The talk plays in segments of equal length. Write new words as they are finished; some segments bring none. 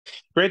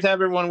Great to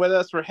have everyone with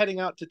us. We're heading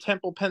out to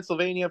Temple,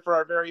 Pennsylvania for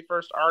our very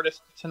first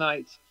artist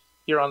tonight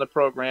here on the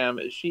program.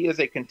 She is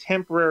a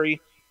contemporary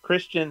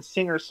Christian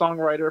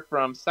singer-songwriter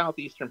from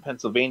southeastern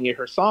Pennsylvania.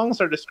 Her songs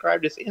are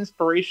described as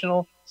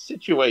inspirational,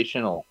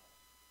 situational,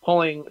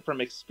 pulling from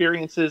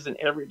experiences and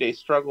everyday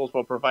struggles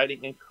while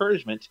providing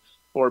encouragement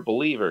for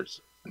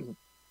believers.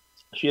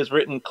 She has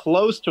written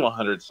close to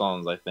 100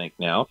 songs, I think,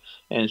 now,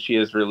 and she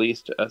has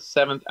released a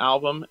seventh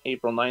album,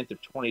 April 9th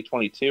of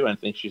 2022. I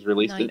think she's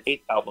released an Ninth.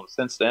 eighth album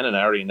since then, and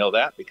I already know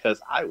that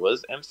because I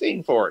was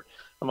emceeing for it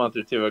a month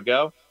or two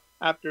ago.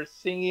 After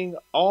singing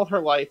all her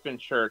life in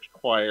church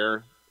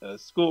choir,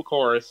 school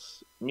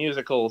chorus,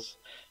 musicals,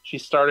 she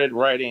started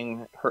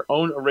writing her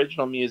own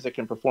original music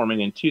and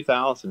performing in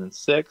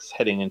 2006,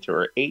 heading into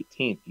her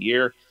 18th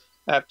year.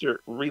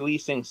 After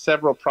releasing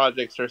several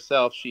projects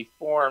herself, she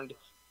formed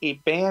a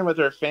band with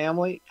her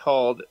family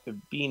called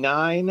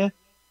Benign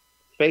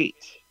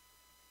Fate.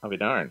 I'll be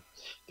darned.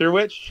 Through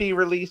which she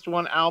released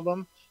one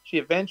album. She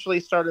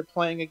eventually started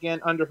playing again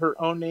under her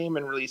own name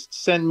and released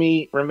Send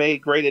Me,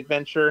 Remade Great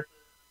Adventure.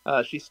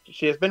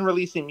 She has been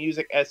releasing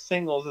music as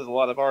singles, as a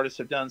lot of artists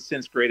have done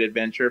since Great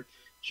Adventure.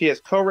 She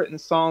has co-written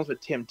songs with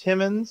Tim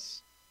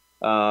Timmons,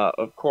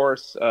 of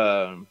course,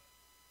 her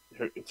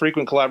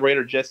frequent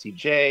collaborator Jesse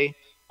J,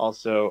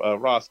 also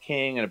Ross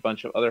King, and a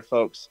bunch of other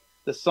folks.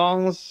 The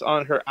songs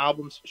on her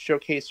albums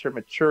showcase her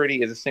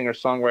maturity as a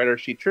singer-songwriter.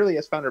 She truly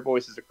has found her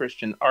voice as a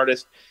Christian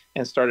artist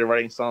and started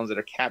writing songs that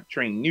are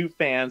capturing new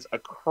fans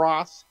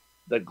across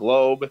the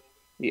globe.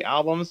 The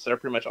albums are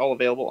pretty much all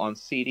available on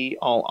CD,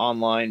 all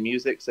online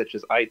music, such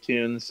as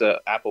iTunes,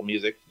 Apple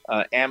Music,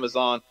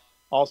 Amazon,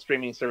 all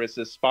streaming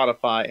services,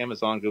 Spotify,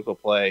 Amazon, Google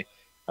Play,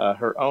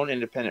 her own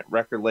independent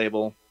record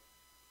label.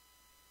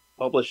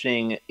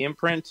 Publishing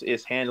Imprint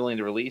is handling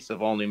the release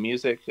of all new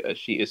music.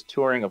 She is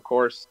touring, of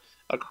course,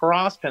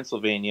 across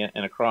Pennsylvania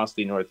and across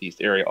the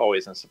Northeast area,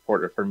 always in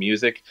support of her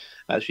music.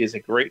 She is a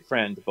great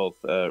friend to both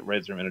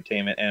Reds Room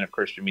Entertainment and of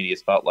Christian Media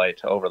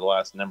Spotlight over the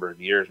last number of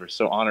years. We're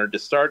so honored to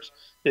start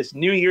this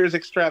New Year's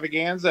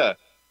extravaganza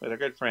with our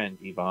good friend,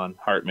 Yvonne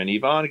Hartman.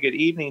 Yvonne, good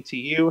evening to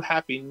you.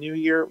 Happy New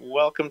Year.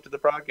 Welcome to the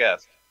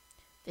broadcast.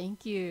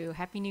 Thank you.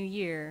 Happy New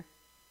Year.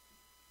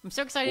 I'm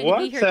so excited to be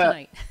What here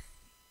tonight.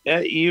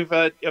 you've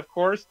of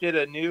course did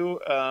a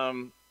new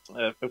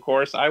of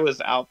course I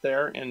was out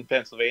there in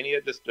Pennsylvania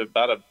just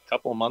about a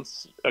couple of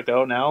months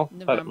ago now,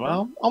 but November.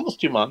 well, almost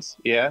 2 months.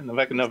 Yeah,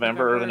 back in It's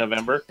November, early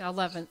November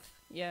November. 11th.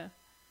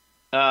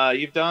 Yeah.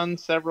 You've done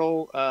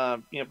several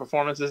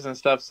performances and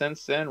stuff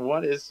since then.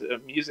 What has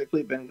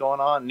musically been going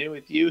on new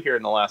with you here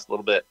in the last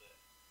little bit?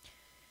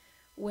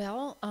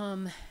 Well,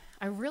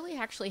 I really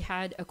actually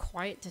had a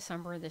quiet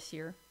December this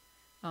year.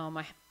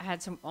 I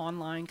had some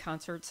online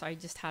concerts. I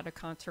just had a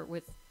concert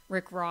with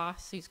Rick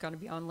Ross, who's going to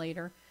be on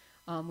later.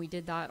 We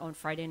did that on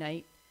Friday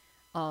night.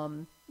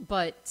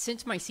 But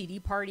since my CD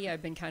party,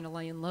 I've been kind of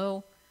laying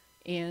low.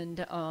 And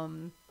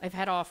I've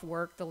had off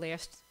work the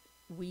last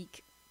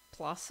week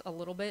plus a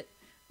little bit.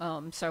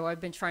 So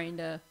I've been trying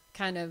to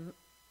kind of,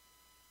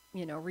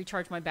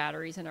 recharge my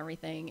batteries and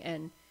everything.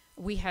 And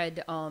we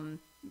had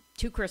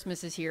two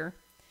Christmases here.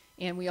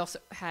 And we also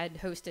had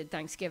hosted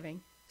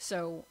Thanksgiving.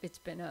 So it's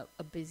been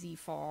a busy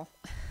fall.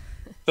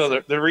 So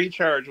So, the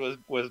recharge was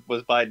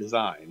by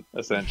design,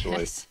 essentially.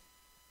 yes,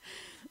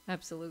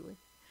 absolutely.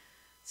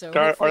 So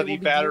Are hopefully the we'll be gearing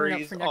up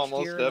batteries for next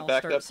almost year and I'll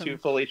back start up to some.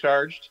 fully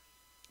charged?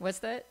 What's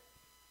that?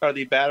 Are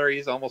the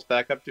batteries almost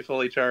back up to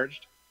fully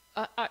charged?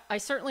 I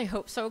certainly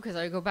hope so because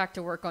I go back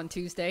to work on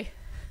Tuesday.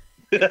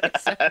 So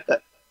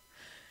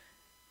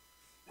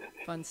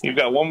fun You've stuff.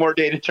 got one more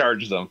day to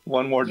charge them.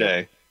 One more Yep.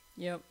 day.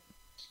 Yep.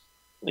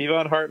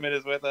 Yvonne Hartman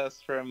is with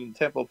us from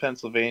Temple,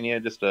 Pennsylvania.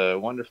 Just a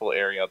wonderful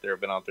area out there.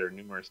 I've been out there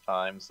numerous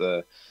times.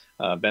 Been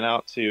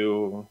out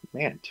to,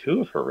 man,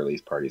 two of her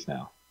release parties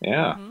now.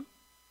 Yeah, Hmm.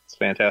 it's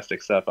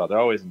fantastic stuff out there.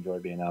 Always enjoy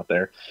being out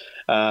there.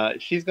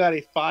 She's got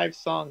a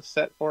 5-song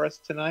set for us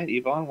tonight.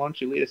 Yvonne, why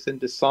don't you lead us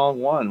into song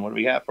one? What do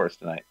we have for us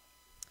tonight?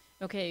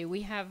 Okay,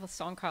 we have a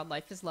song called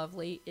 "Life Is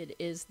Lovely." It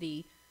is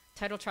the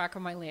title track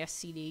of my last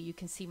CD. You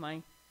can see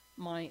my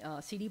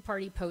CD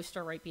party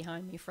poster right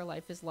behind me for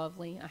 "Life Is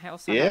Lovely." I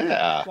also have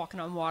Yeah. "Walking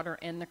on Water"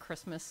 and the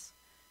Christmas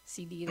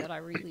CD that I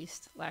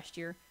released last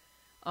year.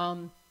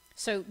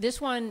 So this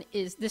song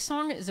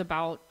is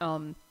about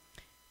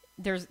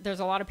there's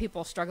a lot of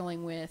people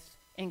struggling with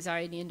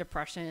anxiety and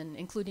depression,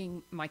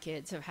 including my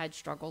kids have had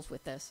struggles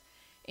with this.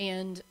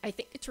 And I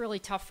think it's really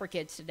tough for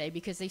kids today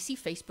because they see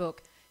Facebook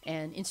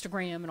and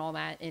Instagram and all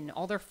that, and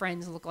all their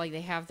friends look like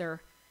they have their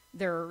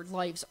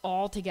lives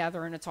all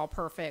together and it's all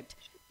perfect,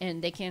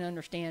 and they can't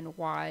understand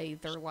why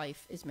their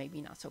life is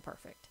maybe not so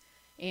perfect.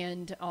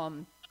 And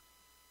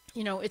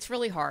it's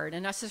really hard.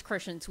 And us as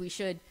Christians, we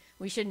should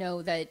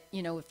know that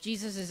if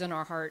Jesus is in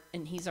our heart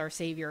and He's our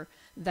Savior,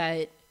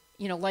 that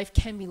life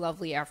can be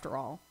lovely after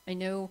all. I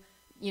know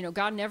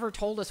God never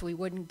told us we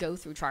wouldn't go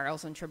through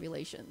trials and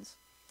tribulations.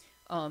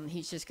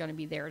 He's just going to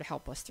be there to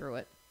help us through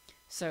it.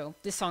 So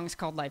this song is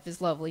called "Life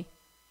Is Lovely."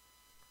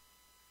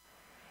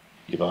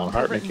 Yvonne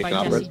Hartman Written by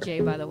kicking off. Jesse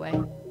J, by the way.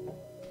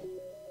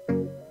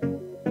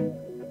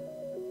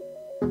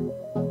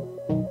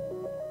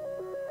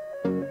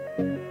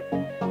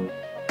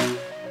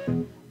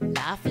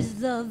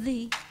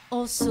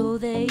 or so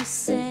they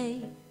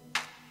say,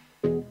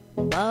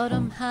 but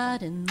I'm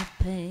hiding the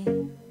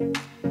pain.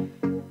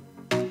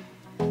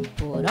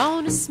 Put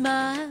on a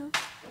smile,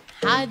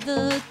 hide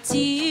the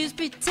tears,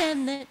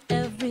 pretend that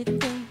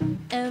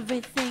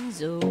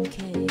everything's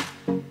okay.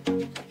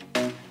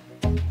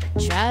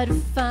 Try to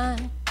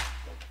find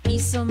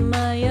peace on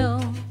my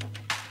own.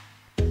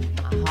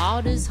 My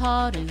heart is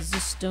hard as a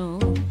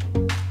stone.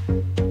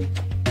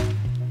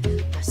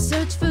 I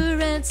search for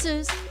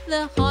answers,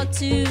 they're hard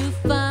to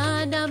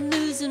find. I'm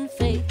losing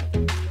faith,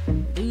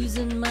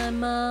 losing my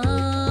mind.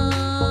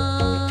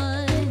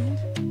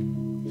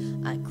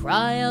 I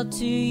cry out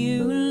to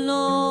you,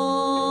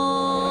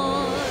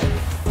 Lord,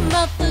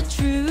 but the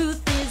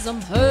truth is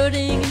I'm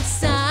hurting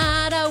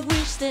inside. I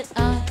wish that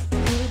I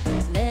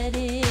could let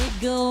it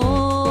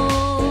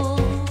go.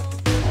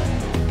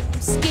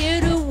 I'm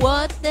scared of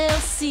what they'll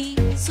see,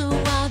 so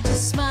I'll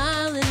just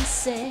smile and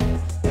say,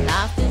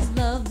 life is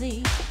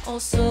lovely, or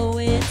so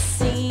it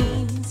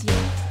seems.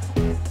 Yeah,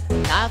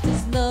 life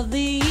is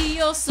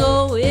lovely, or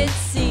so it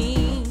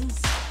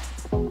seems.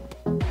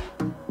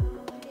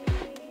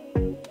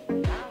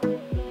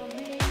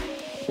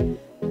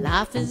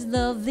 Life is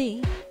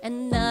lovely,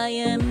 and I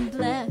am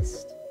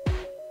blessed,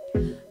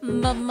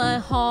 but my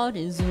heart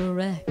is a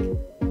wreck.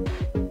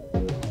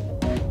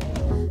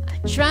 I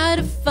try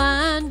to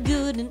find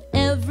good in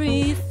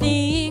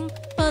everything,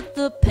 but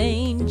the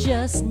pain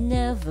just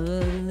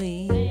never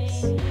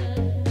leaves.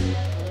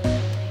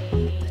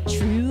 The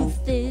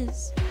truth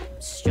is, I'm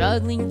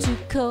struggling to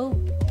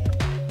cope,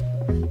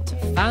 to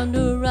find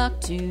a rock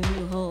to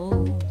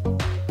hold.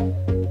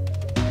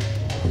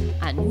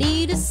 I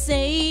need a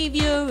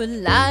savior, a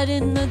light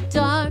in the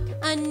dark.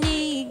 I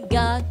need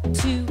God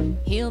to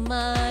heal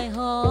my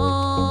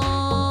heart.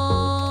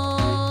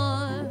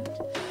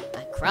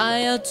 I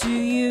cry out to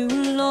you,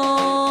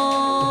 Lord,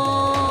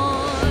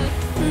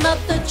 but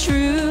the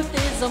truth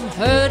is I'm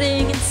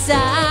hurting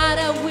inside.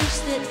 I wish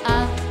that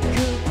I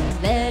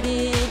could let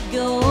it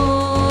go.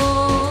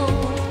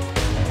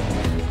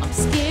 I'm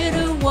scared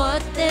of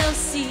what they'll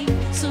see,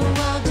 so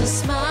I'll just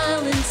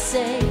smile and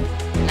say,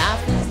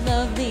 life is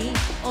lovely,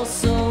 or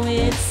so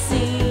it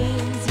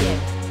seems. Yeah,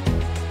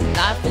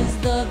 life is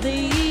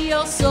lovely,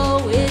 or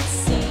so it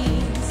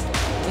seems.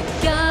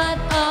 With God,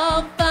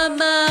 I'll find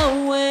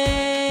my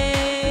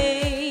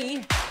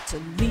way to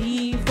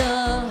leave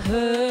the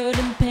hurt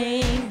and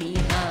pain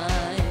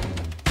behind.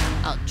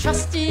 I'll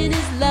trust in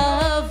His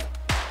love,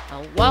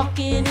 I'll walk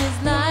in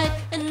His light,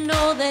 and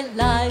know that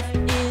life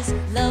is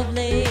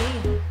lovely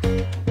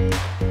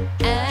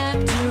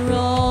after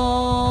all.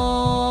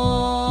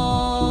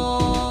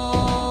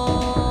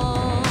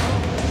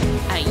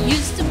 I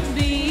used to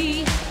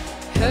be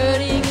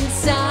hurting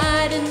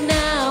inside, and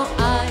now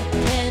I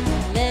can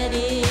let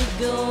it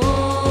go.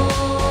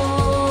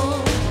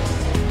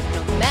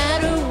 No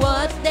matter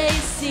what they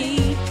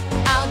see,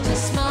 I'll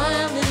just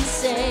smile and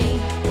say,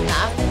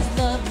 life is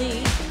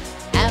lovely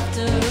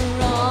after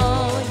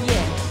all.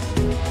 Yeah,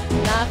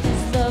 life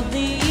is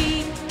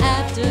lovely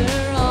after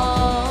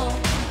all.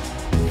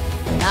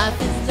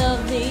 Life is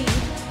lovely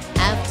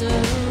after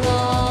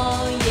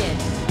all. Yeah,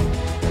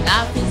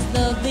 life is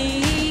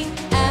lovely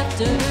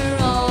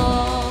after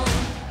all.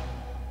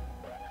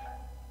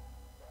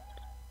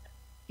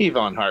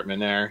 Yvonne Hartman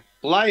there.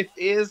 Life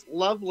is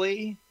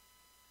lovely.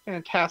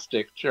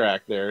 Fantastic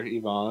track there,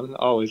 Yvonne.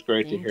 Always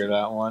great to Thank hear you.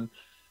 that one.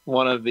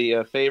 One of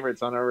the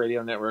favorites on our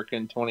radio network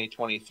in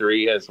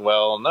 2023 as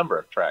well. A number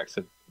of tracks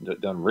have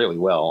done really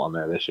well on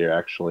there this year,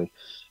 actually.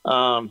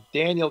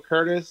 Daniel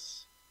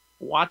Curtis,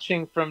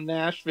 watching from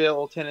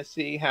Nashville,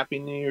 Tennessee. Happy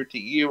New Year to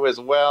you as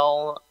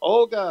well.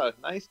 Olga,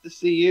 nice to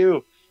see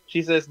you.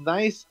 She says,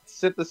 nice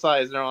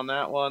synthesizer on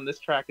that one. This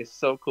track is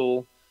so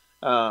cool.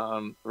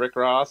 Rick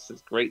Ross,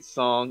 it's a great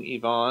song,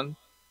 Yvonne.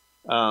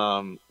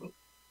 Thank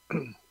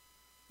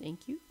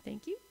you.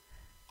 Thank you.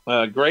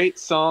 Great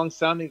song,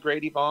 sounding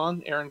great,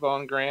 Yvonne. Aaron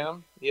Von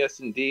Graham.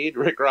 Yes, indeed.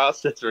 Rick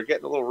Ross says we're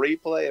getting a little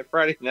replay of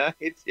Friday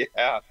nights.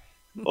 Yeah.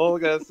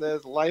 Olga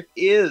says life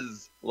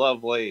is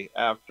lovely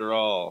after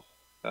all.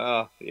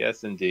 Oh,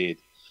 yes, indeed.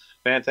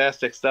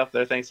 Fantastic stuff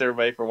there. Thanks,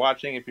 everybody, for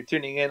watching. If you're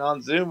tuning in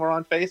on Zoom or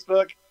on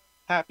Facebook,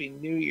 Happy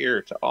New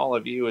Year to all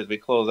of you as we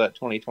close out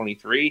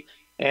 2023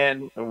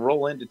 and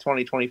roll into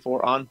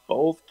 2024 on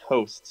both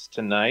coasts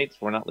tonight.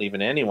 We're not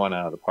leaving anyone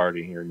out of the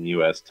party here in the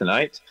U.S.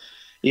 tonight.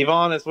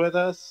 Yvonne is with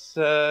us.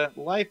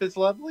 Life is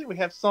lovely. We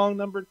have song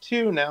number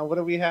 2 now. What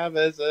do we have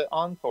as an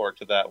encore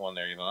to that one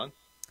there, Yvonne?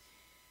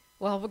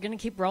 Well, we're going to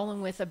keep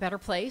rolling with A Better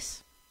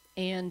Place.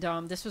 And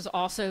this was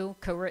also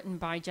co-written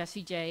by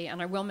Jesse J.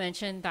 And I will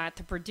mention that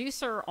the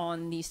producer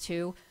on these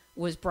two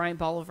was Brian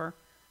Bolivar,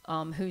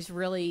 who's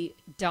really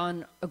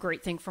done a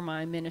great thing for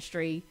my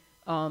ministry.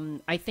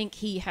 I think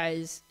he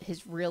has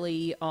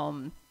really,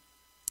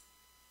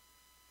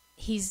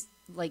 he's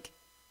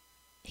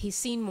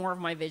seen more of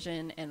my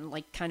vision and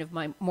like kind of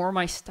more of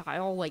my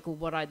style, like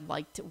what I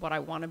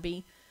want to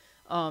be.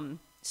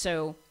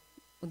 So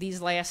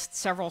these last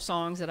several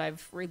songs that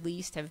I've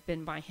released have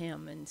been by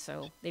him, and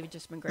so they've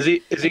just been Is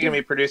great. he going to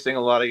be producing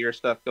a lot of your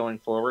stuff going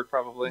forward?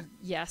 Probably.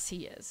 Yes,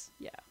 he is.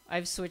 Yeah,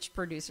 I've switched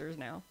producers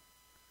now.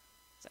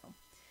 So,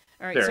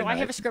 all right. Very So I nice.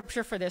 have a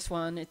scripture for this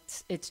one.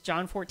 It's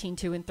John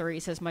 14:2-3.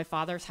 It says, "My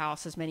Father's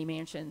house has many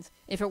mansions.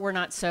 If it were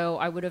not so,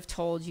 I would have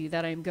told you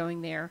that I am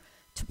going there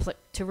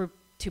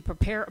to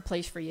prepare a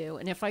place for you.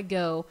 And if I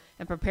go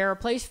and prepare a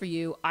place for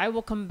you, I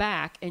will come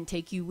back and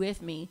take you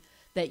with me,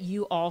 that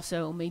you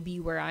also may be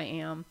where I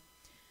am."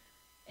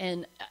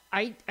 And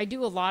I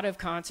do a lot of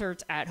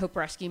concerts at Hope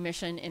Rescue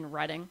Mission in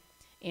Reading,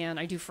 and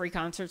I do free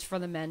concerts for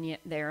the men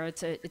there.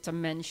 It's a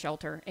men's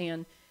shelter,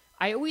 and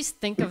I always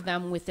think of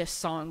them with this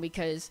song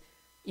because,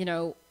 you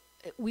know,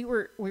 we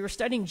were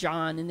studying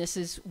John, and this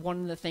is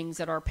one of the things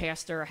that our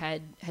pastor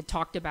had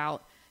talked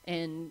about.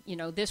 And, you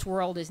know, this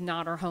world is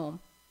not our home.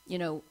 You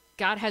know,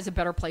 God has a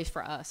better place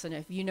for us, and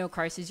if you know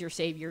Christ is your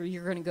Savior,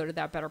 you're going to go to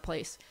that better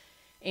place.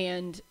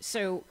 And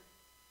so,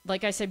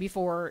 like I said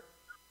before,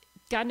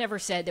 God never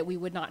said that we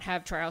would not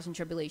have trials and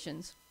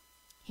tribulations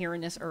here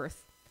in this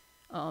earth.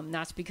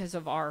 That's because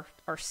of our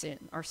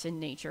sin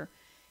nature.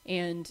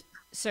 And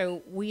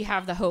so we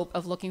have the hope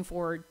of looking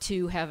forward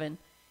to heaven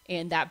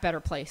and that better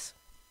place.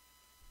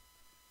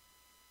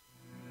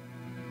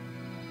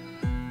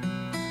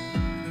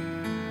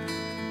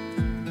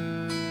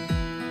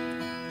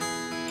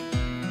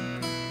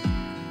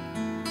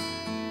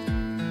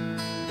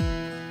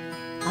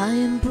 I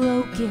am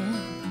broken,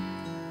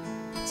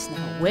 it's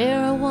not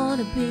where I want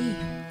to be.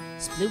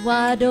 Split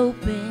wide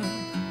open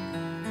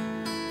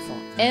for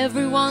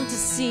everyone to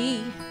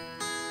see.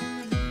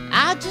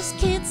 I just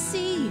can't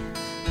see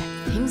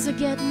that things are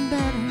getting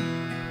better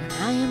when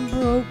I am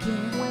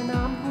broken.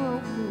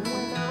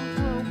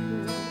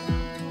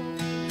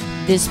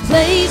 This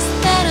place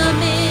that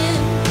I'm in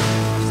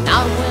is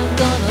not where I'm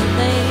gonna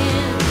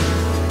land.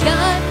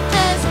 God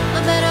has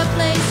a better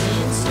place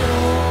in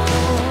store.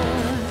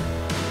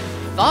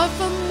 Far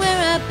from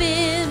where I've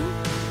been,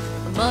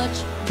 a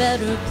much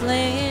better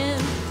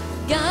plan.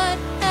 God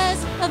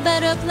has a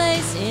better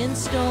place in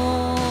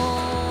store.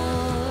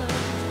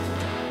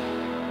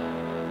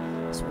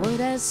 His word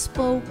has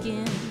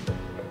spoken.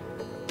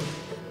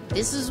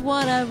 This is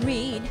what I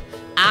read.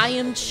 I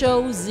am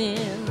chosen,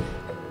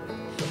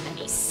 and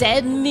He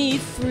set me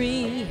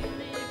free.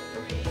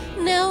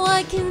 Now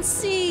I can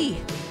see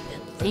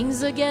that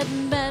things are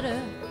getting better,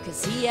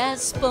 'cause He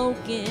has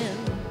spoken.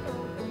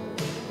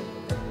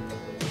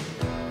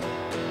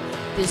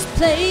 This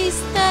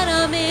place that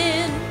I'm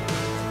in,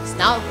 it's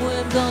not where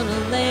I'm gonna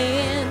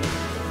land.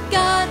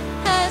 God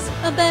has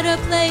a better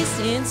place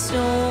in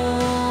store.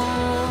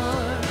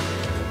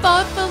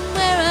 Far from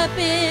where I've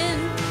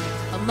been,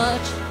 a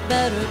much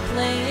better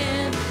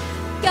plan.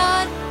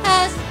 God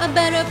has a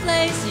better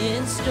place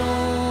in store.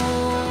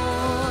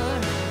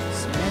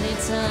 So many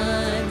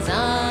times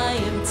I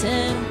am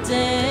tempted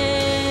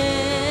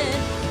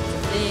to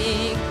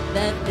think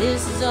that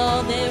this is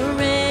all there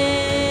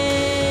is,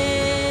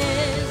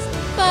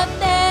 but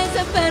there's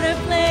a better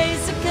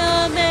place to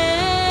come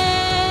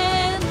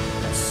in,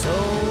 so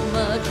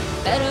much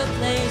better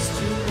place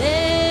to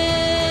live.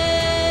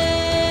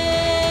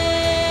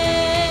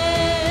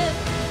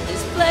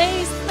 This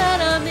place that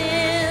I'm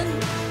in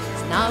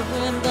is not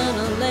where I'm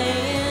gonna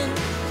land.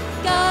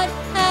 God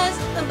has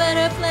a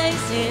better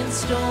place in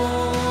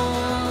store.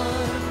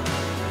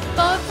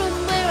 Far from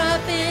where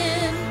I've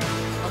been,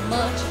 a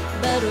much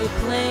better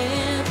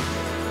plan.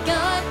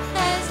 God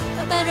has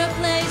a better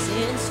place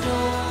in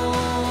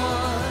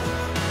store.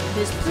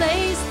 This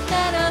place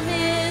that I'm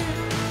in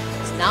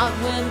is not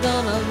where I'm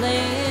gonna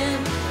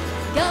land.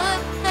 God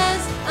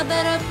has a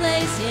better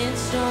place in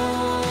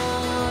store.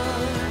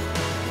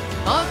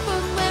 Far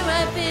from where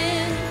I've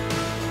been,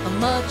 a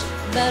much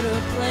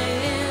better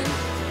plan.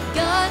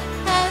 God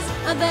has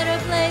a better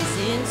place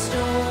in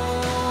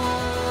store.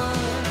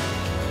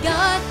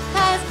 God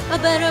has a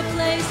better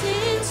place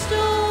in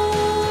store.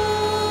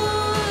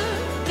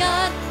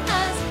 God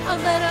has a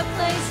better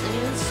place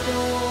in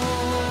store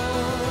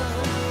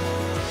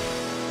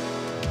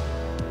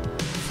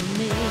for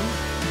me.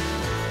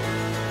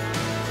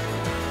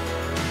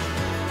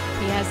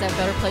 He has that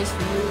better place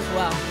for you as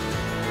well.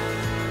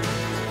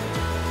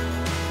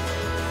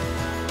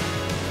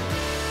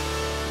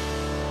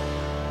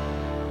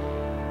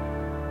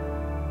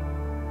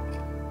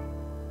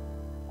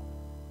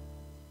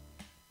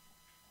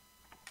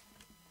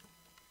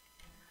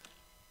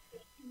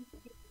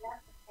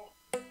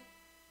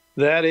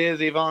 That is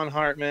Yvonne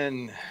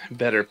Hartman,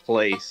 Better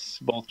Place.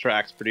 Both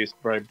tracks produced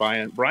by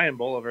Brian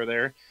Bolivar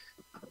there.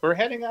 We're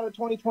heading out of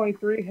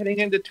 2023, heading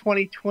into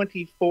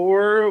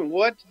 2024.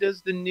 What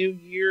does the new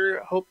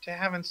year hope to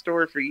have in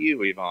store for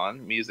you,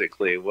 Yvonne,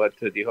 musically? What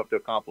do you hope to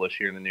accomplish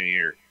here in the new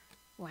year?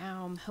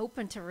 Wow, I'm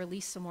hoping to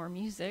release some more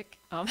music.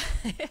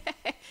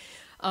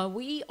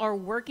 We are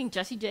working,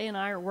 Jessie J and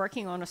I are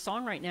working on a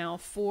song right now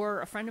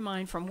for a friend of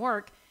mine from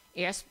work.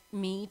 Asked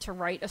me to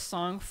write a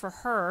song for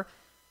her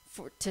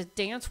to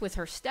dance with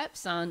her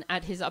stepson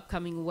at his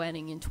upcoming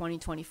wedding in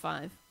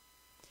 2025.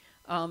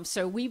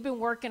 So we've been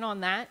working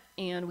on that,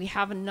 and we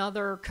have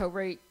another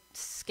co-write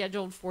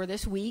scheduled for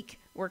this week.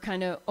 We're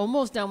kind of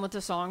almost done with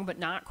the song, but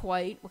not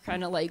quite. We're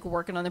kind of like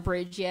working on the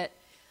bridge yet.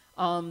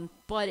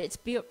 But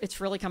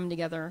it's really coming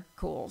together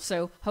cool.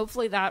 So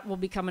hopefully that will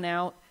be coming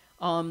out.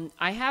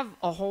 I have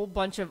a whole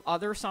bunch of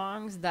other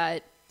songs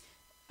that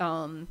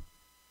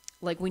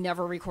like we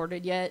never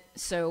recorded yet.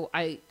 So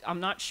I'm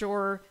not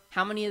sure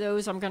how many of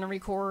those I'm going to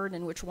record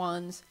and which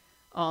ones.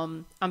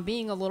 I'm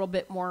being a little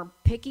bit more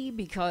picky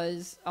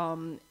because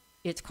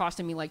it's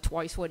costing me like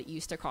twice what it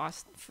used to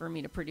cost for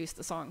me to produce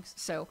the songs.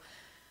 So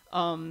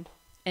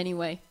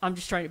anyway, I'm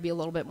just trying to be a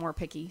little bit more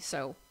picky.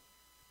 So,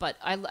 but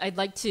I'd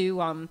like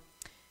to.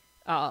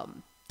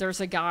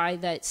 There's a guy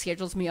that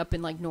schedules me up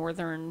in like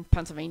northern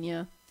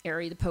Pennsylvania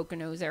area, the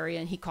Poconos area,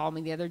 and he called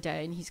me the other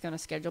day, and he's going to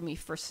schedule me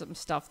for some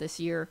stuff this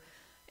year,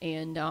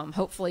 and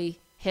hopefully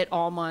hit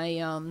all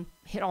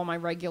my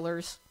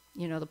regulars.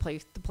 You know,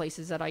 the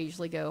places that I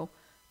usually go.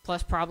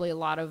 Plus probably a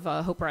lot of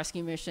Hope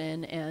Rescue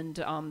Mission, and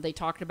they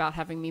talked about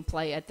having me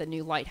play at the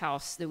new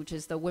Lighthouse, which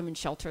is the women's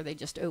shelter they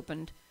just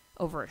opened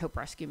over at Hope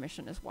Rescue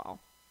Mission as well.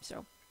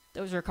 So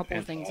those are a couple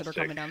of things that are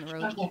coming down the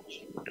road.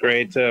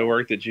 Great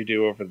work that you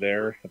do over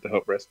there at the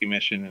Hope Rescue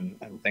Mission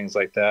and things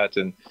like that.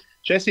 And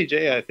Jesse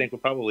J, I think,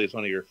 probably is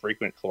one of your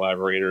frequent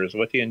collaborators.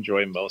 What do you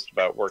enjoy most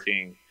about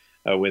working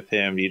with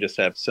him? Do you just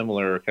have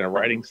similar kind of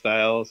writing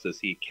styles? Does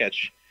he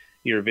catch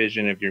your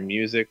vision of your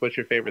music? What's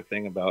your favorite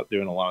thing about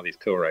doing a lot of these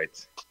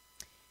co-writes?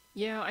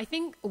 Yeah, I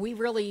think we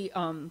really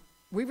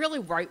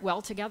write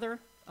well together.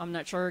 I'm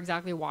not sure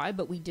exactly why,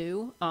 but we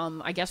do.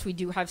 I guess we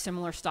do have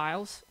similar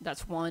styles.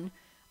 That's one.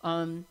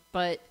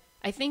 But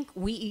I think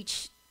we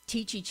each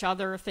teach each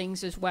other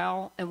things as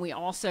well, and we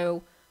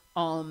also,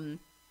 we're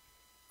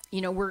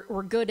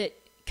good at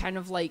kind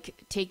of like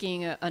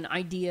taking an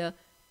idea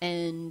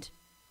and,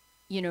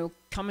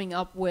 coming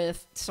up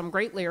with some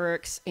great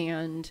lyrics,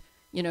 and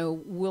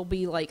we'll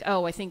be like,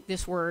 oh, I think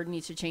this word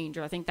needs to change,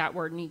 or I think that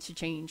word needs to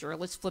change, or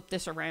let's flip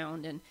this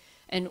around.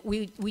 And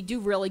we do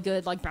really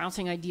good, like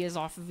bouncing ideas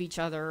off of each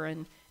other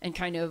and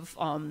kind of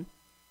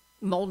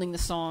molding the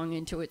song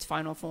into its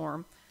final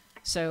form.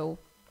 So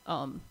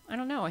I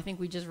don't know. I think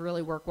we just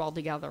really work well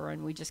together,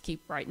 and we just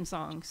keep writing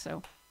songs.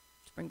 So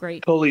it's been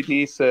great. Coley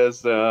D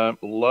says,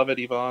 love it,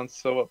 Yvonne.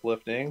 So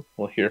uplifting.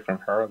 We'll hear from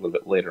her a little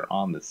bit later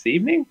on this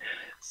evening.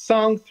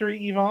 Song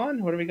 3,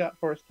 Yvonne, what do we got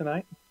for us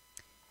tonight?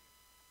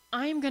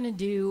 I'm going to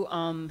do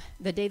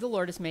The Day the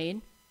Lord Has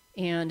Made,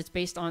 and it's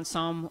based on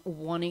Psalm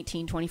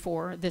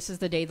 118:24. This is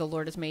the day the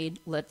Lord has made.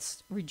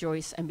 Let's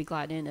rejoice and be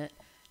glad in it.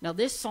 Now,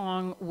 this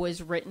song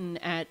was written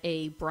at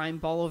a Brian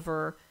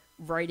Bolivar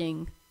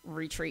writing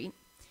retreat,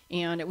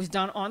 and it was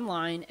done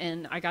online,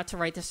 and I got to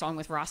write this song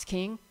with Ross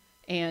King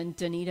and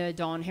Danita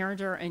Dawn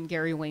Herringer and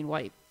Gary Wayne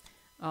White.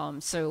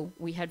 So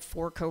we had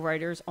 4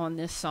 co-writers on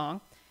this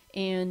song,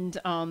 and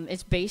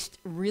it's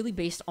really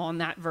based on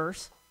that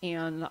verse.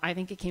 And I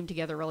think it came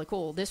together really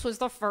cool. This was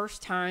the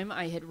first time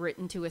I had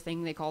written to a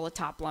thing they call a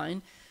top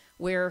line,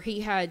 where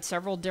he had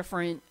several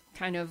different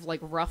kind of like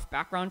rough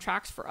background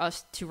tracks for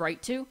us to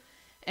write to.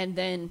 And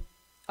then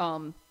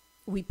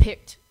we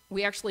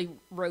actually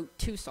wrote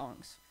 2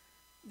 songs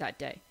that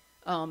day.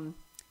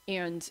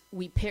 And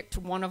we picked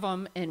one of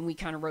them, and we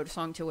kind of wrote a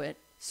song to it.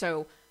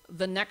 So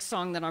the next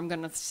song that I'm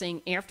going to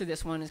sing after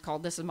this one is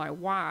called This Is My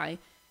Why.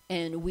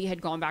 And we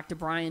had gone back to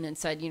Brian and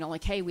said,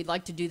 hey, we'd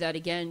like to do that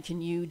again.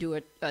 Can you do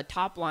a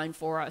top line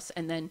for us?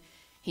 And then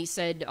he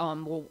said,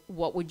 well,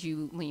 what would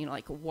you,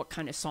 what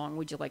kind of song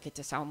would you like it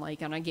to sound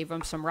like? And I gave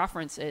him some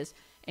references.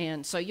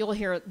 And so you'll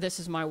hear This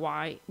Is My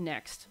Why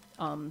next.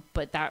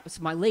 But that was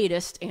my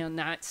latest, and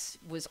that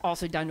was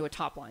also done to a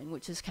top line,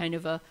 which is kind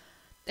of a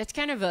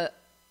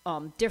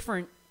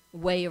different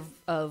way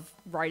of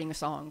writing a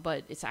song,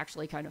 but it's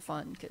actually kind of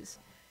fun because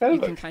you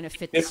can kind of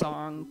fit the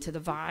song to the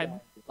vibe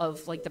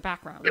of like the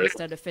background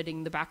instead of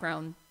fitting the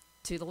background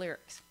to the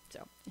lyrics.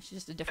 So it's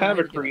just a different kind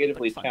of a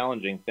creatively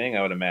challenging thing,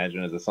 I would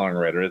imagine, as a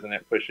songwriter, isn't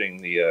it?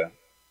 Pushing the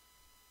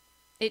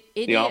it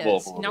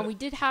is. Now we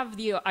did have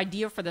the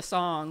idea for the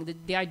song.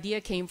 The idea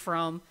came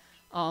from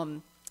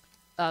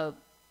a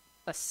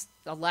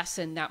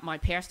lesson that my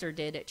pastor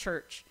did at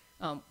church,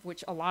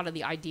 which a lot of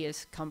the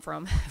ideas come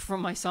from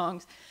my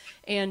songs,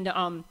 and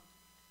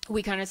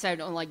we kind of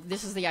said,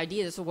 this is the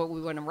idea, this is what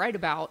we want to write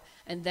about.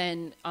 And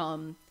then,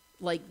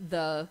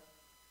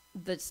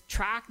 the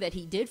track that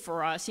he did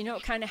for us,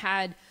 it kind of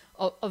had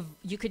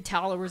you could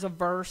tell there was a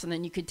verse, and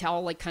then you could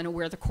tell, kind of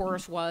where the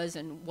chorus was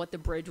and what the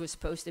bridge was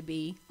supposed to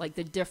be, like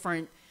the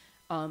different,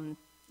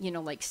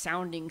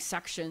 sounding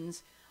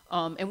sections.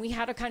 And we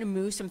had to kind of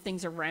move some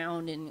things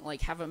around and,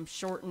 have them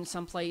shorten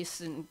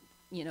someplace and,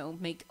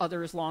 make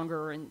others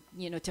longer and,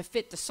 to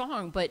fit the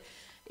song. But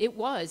it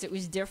was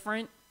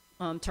different.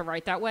 To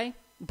write that way,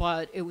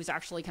 but it was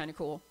actually kind of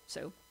cool.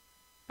 So,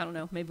 I don't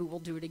know. Maybe we'll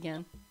do it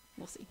again.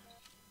 We'll see.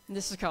 And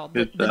this is called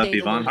The Day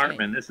Yvonne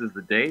Hartman. This is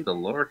The Day the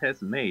Lord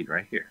Has Made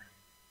right here.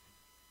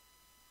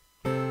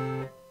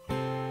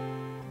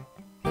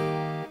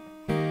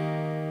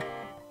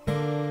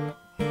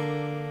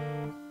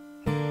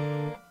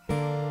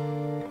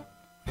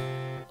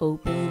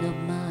 Open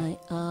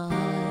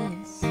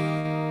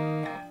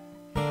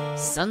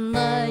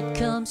Sunlight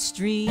comes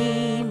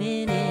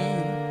streaming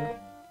in,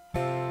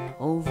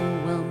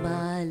 overwhelmed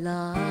by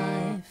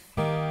life.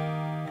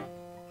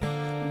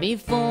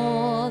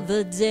 Before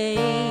the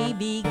day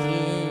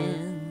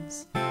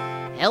begins,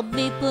 help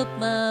me put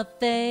my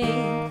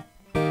faith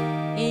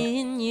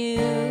in you,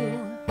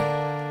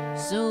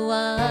 so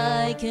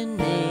I can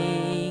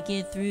make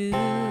it through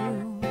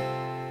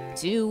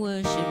to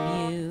worship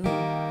you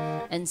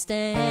and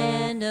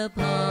stand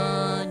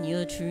upon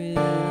your truth.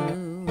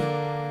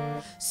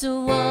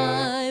 So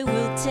I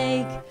will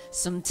take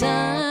some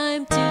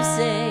time to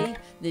say,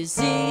 this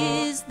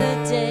is the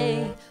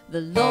day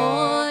the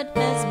Lord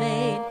has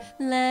made.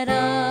 Let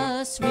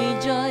us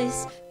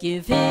rejoice,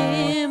 give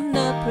him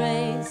the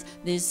praise.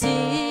 This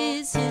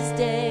is his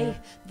day,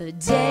 the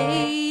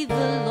day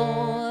the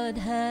Lord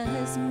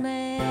has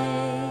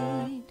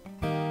made.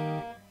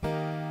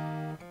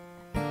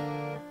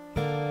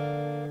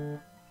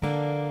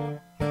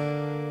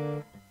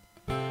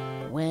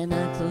 When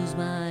I close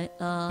my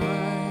eyes,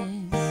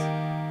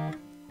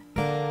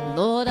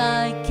 Lord,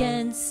 I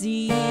can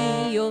see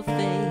your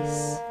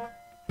face.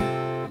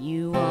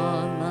 You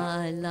are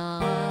my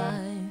life.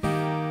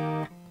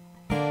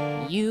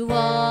 You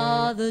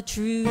are the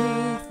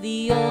truth,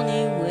 the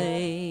only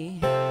way.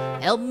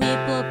 Help me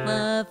put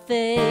my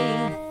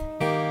faith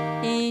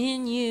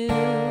in you,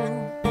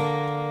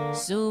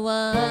 so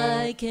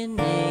I can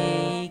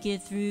make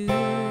it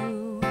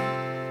through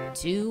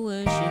to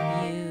worship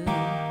you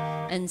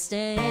and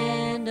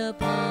stand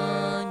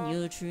upon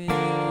your truth.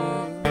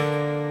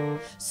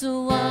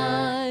 So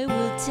I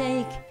will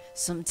take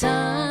some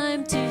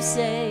time to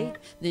say,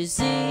 this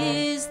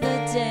is the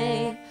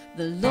day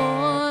the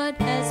Lord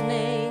has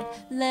made.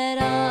 Let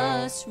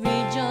us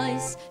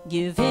rejoice,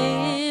 give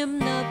him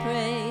the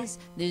praise.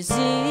 This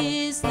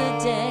is the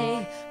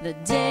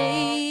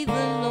day the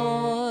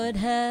Lord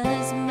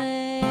has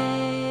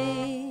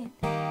made.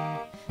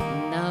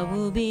 And I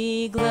will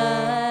be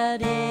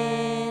glad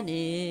in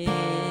it.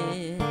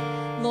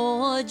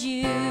 Lord,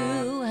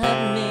 you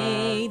have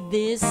made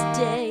this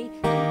day,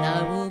 and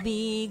I will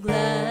be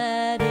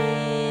glad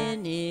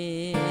in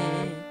it.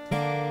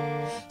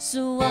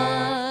 So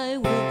I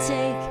will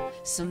take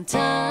some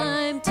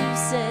time to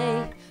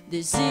say,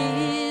 this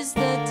is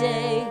the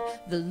day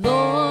the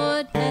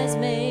Lord has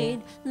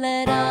made.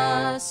 Let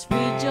us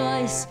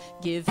rejoice,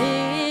 give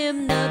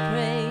him the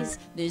praise.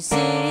 This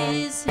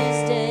is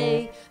his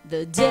day,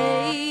 the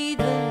day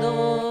the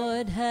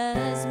Lord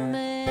has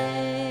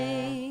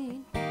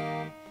made.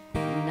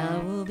 And I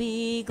will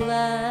be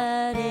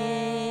glad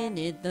in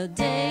it, the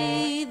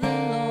day the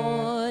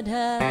Lord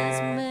has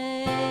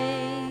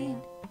made.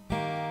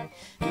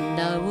 And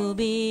I will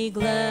be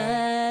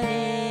glad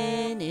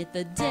in it,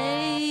 the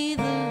day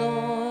the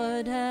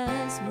Lord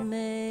has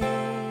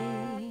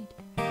made.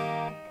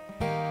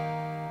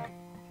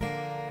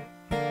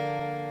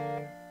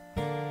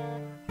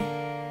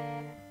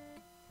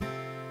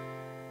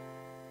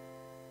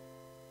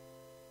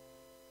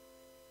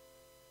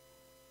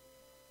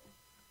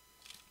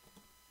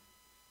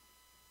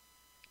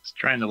 Just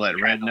trying to let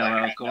Red know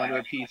I was going to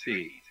a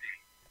PC.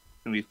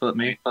 Can we flip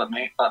me?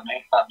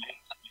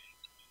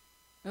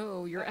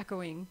 Oh, you're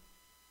echoing.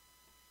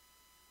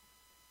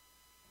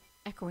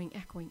 Echoing.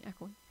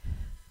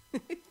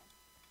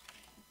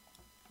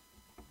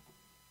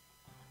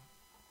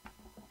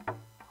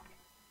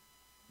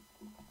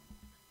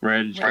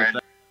 Red,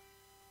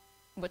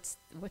 What's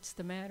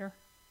the matter?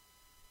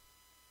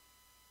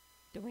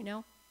 Do we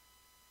know?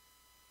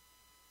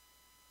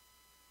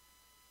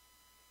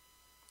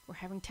 We're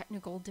having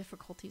technical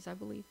difficulties, I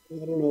believe.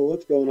 I don't know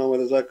what's going on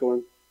with his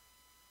echoing.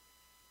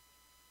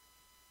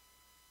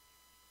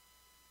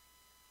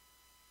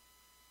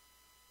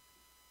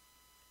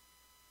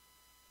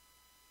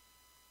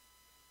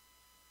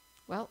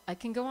 Well, I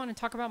can go on and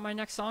talk about my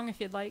next song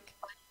if you'd like.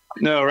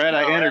 No, Red,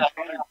 I entered.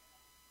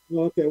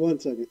 Oh, okay, 1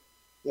 second.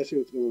 I see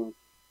what's going on.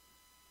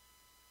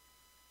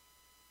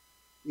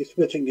 You're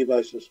switching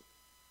devices.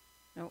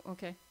 Oh,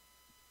 okay.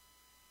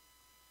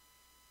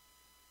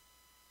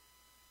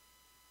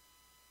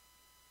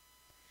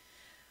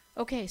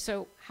 Okay,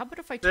 so how about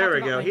if I talk There we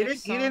about go. my He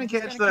next didn't song?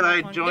 catch It's that gonna I come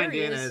up on- joined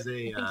there he in is. as a.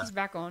 I think he's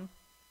back on.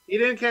 He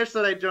didn't catch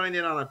that I joined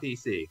in on a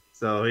PC,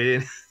 so he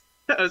didn't.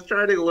 I was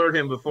trying to alert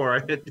him before I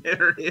hit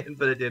enter in,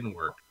 but it didn't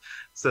work.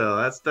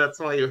 So that's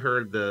why you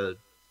heard the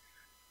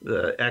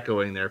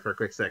echoing there for a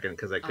quick second,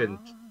 because I couldn't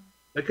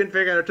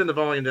figure out how to turn the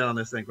volume down on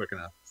this thing quick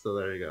enough. So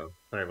there you go.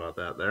 Sorry about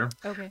that there.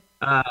 Okay.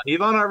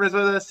 Yvonne Hartman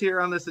with us here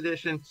on this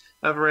edition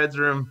of Red's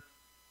Room.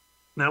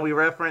 Now, we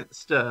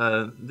referenced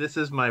This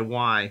Is My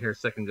Why here a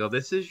second ago.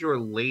 This is your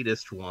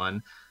latest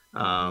one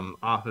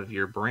off of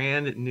your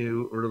brand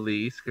new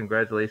release.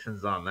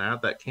 Congratulations on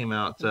that. That came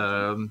out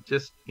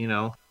just,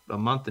 a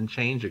month and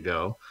change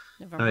ago,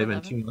 November not even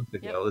 11th. 2 months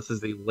ago. Yep. This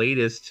is the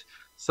latest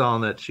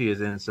song that she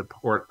is in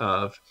support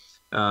of.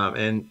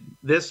 And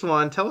this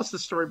one, tell us the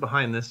story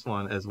behind this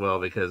one as well,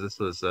 because this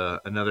was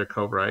another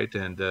co-write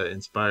and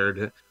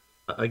inspired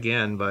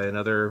again by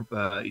another.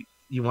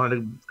 You wanted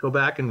to go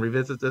back and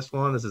revisit this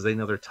one. This is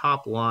another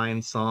top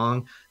line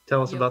song.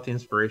 Tell us Yep. about the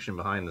inspiration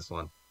behind this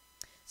one.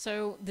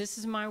 So this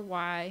is my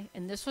why,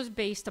 and this was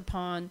based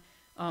upon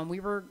we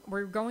were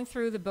going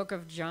through the book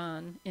of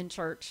John in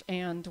church,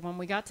 and when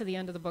we got to the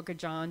end of the book of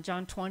John,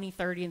 John 20,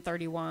 30, and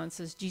 31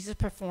 says, Jesus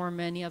performed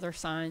many other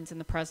signs in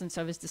the presence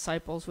of his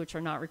disciples, which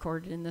are not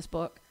recorded in this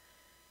book.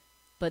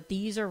 But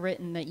these are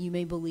written that you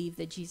may believe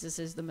that Jesus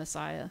is the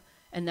Messiah,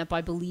 and that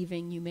by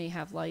believing you may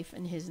have life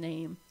in his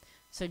name.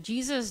 So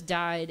Jesus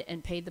died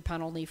and paid the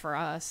penalty for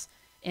us.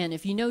 And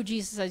if you know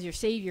Jesus as your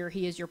Savior,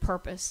 he is your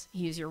purpose.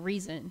 He is your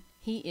reason.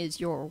 He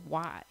is your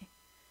why.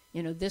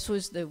 You know, this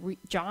was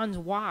John's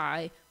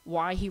why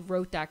he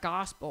wrote that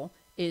gospel,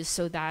 is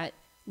so that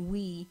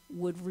we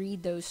would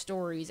read those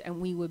stories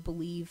and we would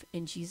believe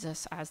in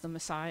Jesus as the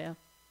Messiah.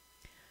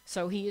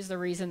 So he is the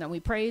reason that we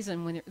praise,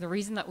 and the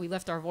reason that we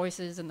lift our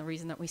voices, and the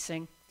reason that we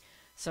sing.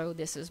 So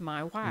this is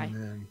my why.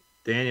 Amen.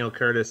 Daniel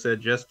Curtis said,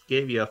 just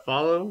gave you a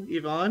follow,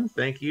 Yvonne.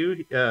 Thank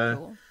you,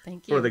 Cool.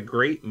 Thank you for the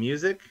great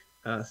music,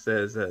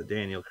 says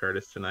Daniel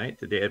Curtis tonight.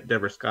 Today,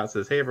 Deborah Scott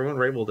says, hey, everyone,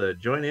 we're able to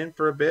join in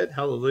for a bit.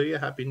 Hallelujah.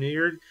 Happy New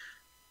Year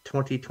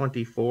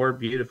 2024.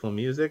 Beautiful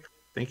music.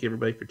 Thank you,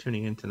 everybody, for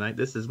tuning in tonight.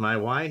 This is my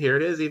why. Here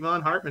it is,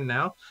 Yvonne Hartman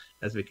now,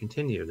 as we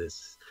continue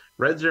this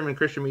Red Room and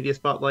Christian Media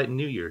Spotlight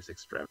New Year's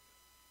Extravaganza.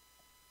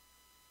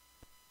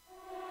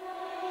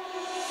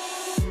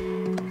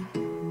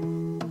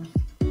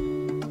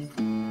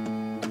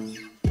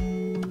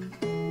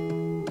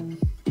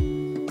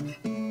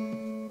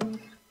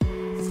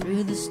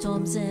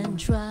 Storms and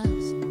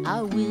trials,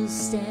 I will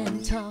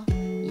stand tall.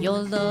 Your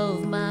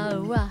love, my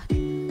rock,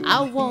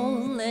 I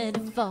won't let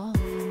it fall.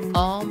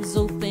 Arms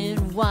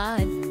open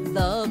wide,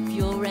 love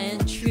pure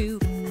and true.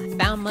 I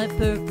found my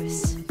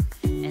purpose,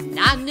 and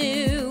I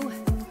knew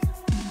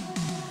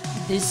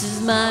this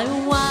is my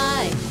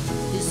why.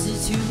 This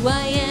is who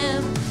I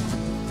am.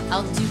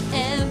 I'll do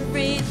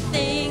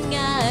everything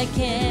I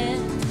can.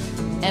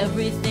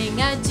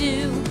 Everything I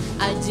do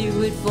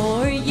it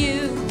for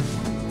you.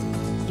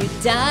 You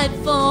died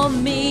for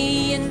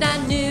me, and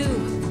I knew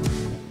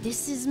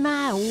this is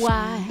my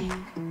why.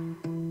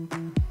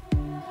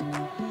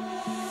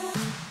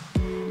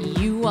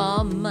 You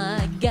are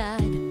my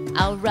guide,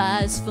 I'll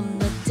rise from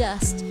the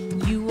dust.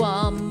 You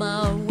are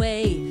my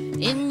way,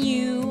 in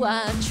you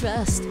I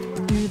trust.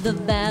 Through the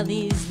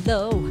valleys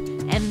low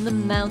and the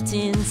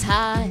mountains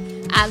high,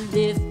 I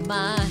lift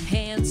my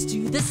hands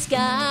to the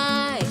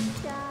sky.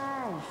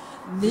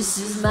 This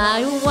is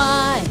my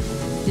why,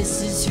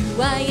 this is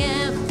who I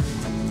am.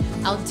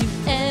 I'll do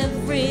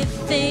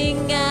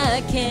everything I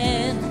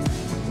can.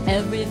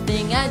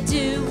 Everything I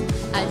do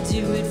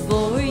it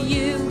for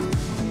you.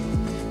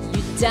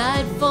 You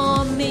died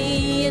for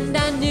me, and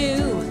I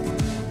knew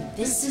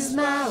this is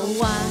my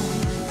why.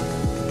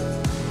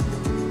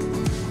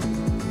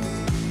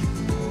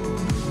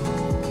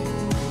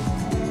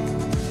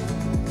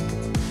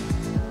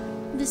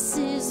 This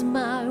is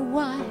my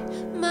why,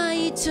 my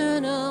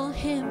eternal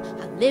hymn.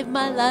 I live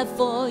my life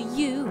for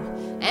you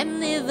and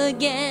live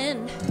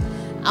again.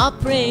 I'll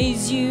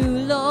praise you,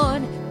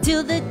 Lord,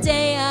 till the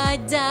day I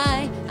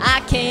die.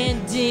 I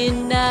can't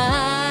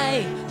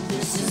deny.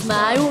 This is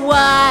my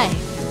why.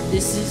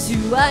 This is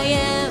who I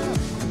am.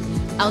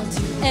 I'll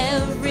do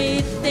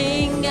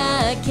everything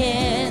I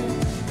can.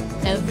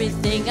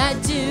 Everything I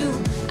do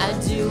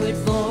it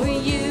for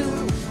you.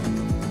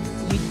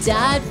 You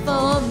died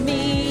for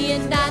me,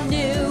 and I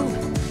knew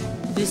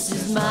this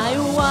is my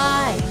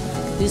why.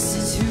 This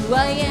is who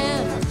I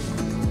am.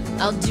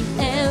 I'll do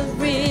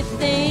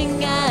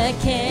everything I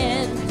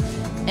can.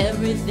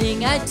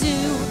 Everything I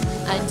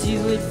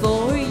do it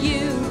for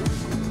you.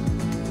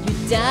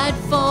 You died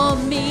for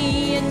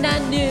me, and I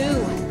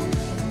knew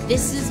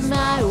this is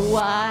my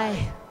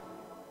why.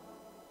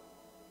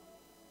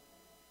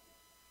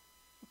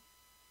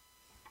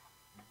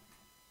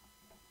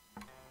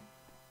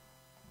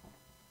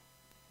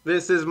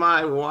 This is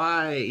my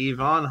why,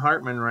 Yvonne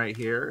Hartman right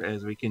here,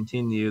 as we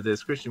continue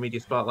this Christian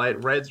Media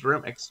Spotlight Red's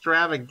Room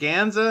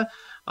Extravaganza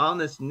on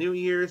this New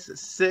Year's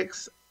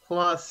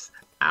 6+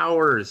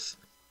 hours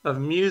of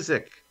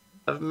music,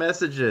 of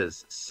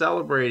messages,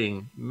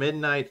 celebrating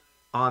midnight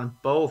on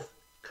both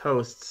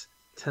coasts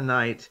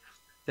tonight.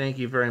 Thank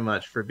you very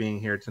much for being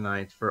here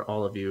tonight. For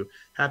all of you,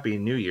 Happy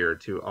New Year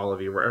to all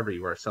of you, wherever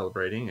you are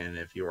celebrating. And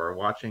if you are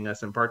watching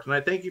us in part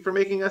tonight, thank you for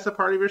making us a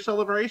part of your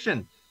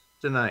celebration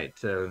tonight.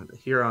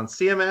 Here on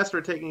CMS,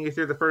 we're taking you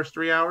through the first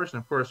 3 hours.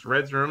 And of course,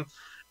 Red's Room.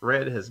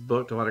 Red has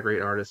booked a lot of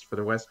great artists for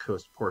the West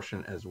Coast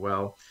portion as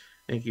well.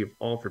 Thank you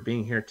all for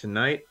being here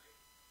tonight.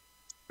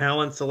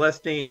 Alan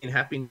Celestine,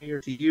 Happy New Year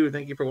to you.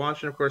 Thank you for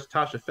watching. Of course,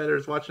 Tasha Fetter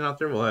is watching out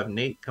there. We'll have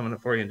Nate coming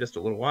up for you in just a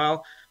little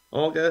while.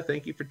 Olga,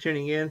 thank you for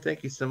tuning in.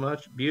 Thank you so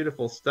much.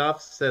 Beautiful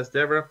stuff, says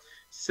Deborah.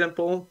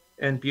 Simple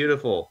and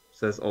beautiful,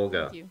 says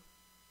Olga. Thank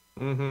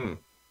you.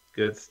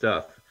 Good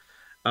stuff.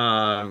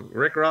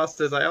 Rick Ross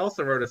says, I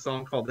also wrote a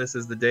song called This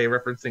Is the Day,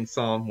 referencing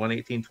Psalm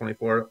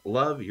 118:24.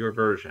 Love your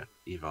version,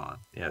 Yvonne.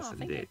 Yes,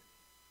 indeed.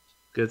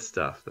 Good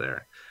stuff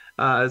there.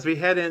 As we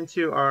head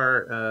into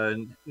our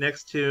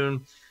next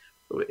tune,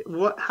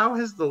 What? How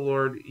has the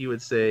Lord, you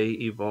would say,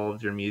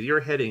 evolved your music? You're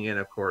heading in,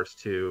 of course,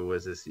 to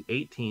was this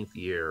 18th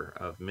year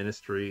of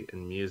ministry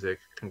and music.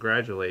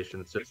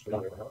 Congratulations, just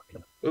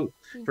ooh,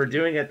 Thank for you.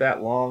 doing it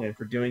that long and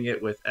for doing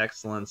it with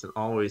excellence and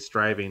always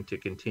striving to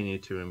continue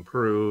to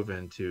improve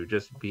and to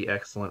just be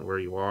excellent where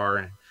you are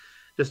and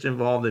just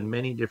involved in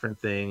many different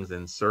things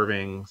and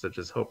serving, such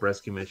as Hope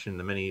Rescue Mission,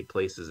 the many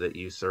places that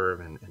you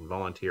serve and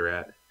volunteer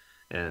at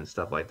and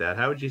stuff like that.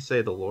 How would you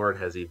say the Lord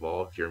has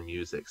evolved your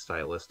music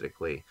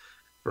stylistically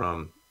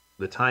from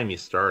the time you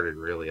started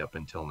really up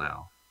until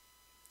now?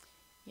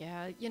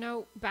 Yeah,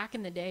 back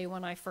in the day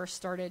when I first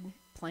started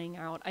playing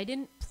out, I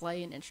didn't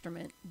play an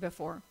instrument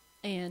before,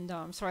 and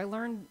so I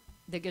learned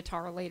the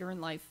guitar later in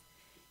life.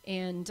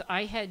 And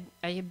I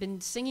had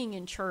been singing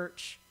in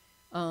church,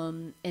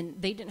 and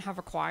they didn't have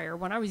a choir.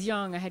 When I was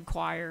young, I had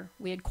choir.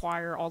 We had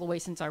choir all the way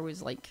since I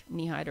was like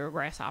knee high to a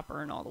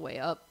grasshopper, and all the way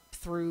up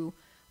through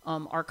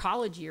our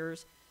college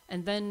years.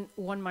 And then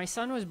when my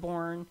son was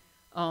born,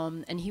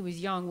 and he was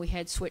young, we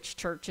had switched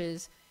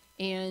churches,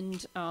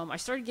 and I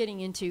started getting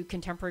into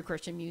contemporary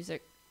Christian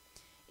music.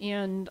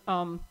 And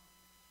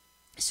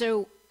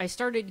so I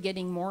started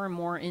getting more and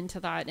more into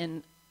that.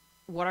 And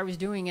what I was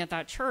doing at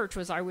that church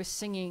was I was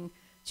singing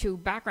to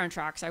background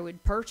tracks. I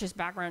would purchase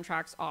background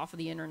tracks off of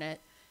the internet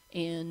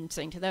and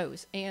sing to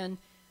those. And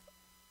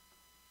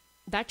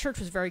that church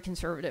was very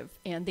conservative,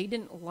 and they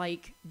didn't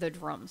like the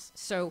drums.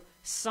 So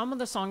some of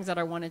the songs that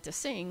I wanted to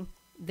sing,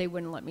 they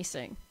wouldn't let me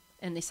sing.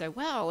 And they said,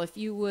 well, if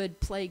you would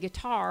play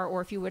guitar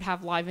or if you would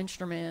have live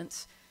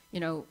instruments,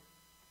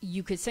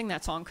 you could sing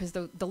that song because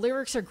the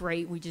lyrics are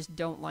great. We just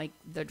don't like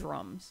the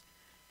drums.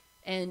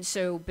 And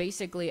so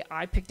basically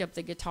I picked up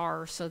the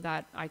guitar so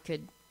that I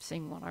could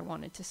sing what I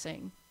wanted to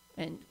sing,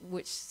 and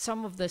which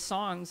some of the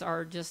songs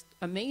are just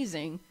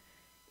amazing,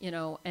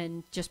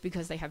 and just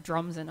because they have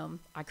drums in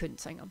them, I couldn't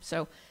sing them.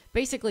 So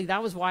basically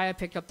that was why I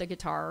picked up the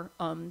guitar.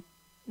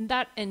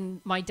 That and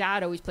my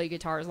dad always played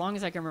guitar as long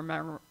as I can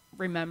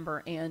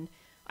remember, and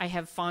I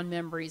have fond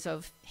memories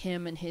of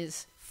him and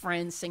his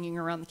friends singing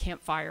around the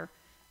campfire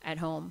at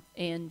home.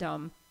 And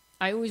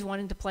I always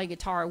wanted to play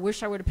guitar. I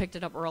wish I would have picked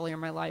it up earlier in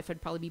my life.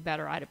 I'd probably be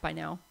better at it by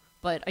now.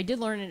 But I did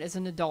learn it as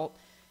an adult.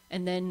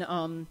 And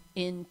then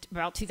in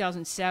about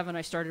 2007,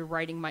 I started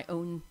writing my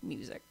own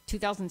music.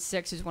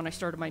 2006 is when I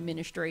started my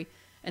ministry.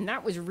 And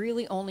that was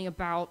really only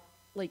about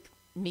like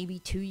maybe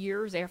 2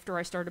 years after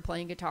I started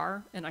playing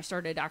guitar. And I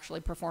started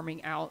actually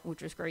performing out,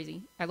 which was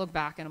crazy. I look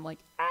back and I'm like,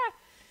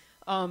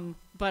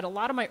 but a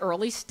lot of my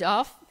early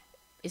stuff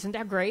isn't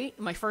that great.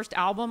 My first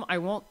album, I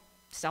won't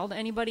sell to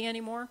anybody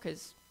anymore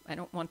because I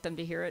don't want them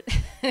to hear it.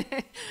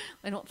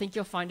 I don't think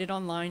you'll find it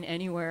online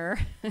anywhere.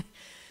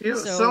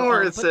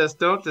 Somewhere it says,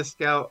 don't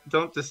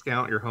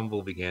discount your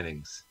humble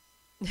beginnings.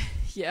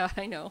 Yeah,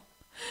 I know.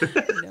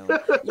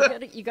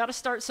 You gotta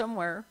start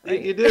somewhere.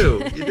 Right? You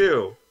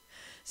do.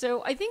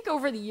 So I think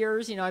over the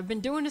years, I've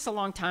been doing this a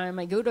long time.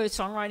 I go to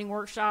songwriting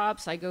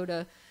workshops. I go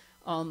to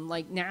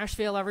like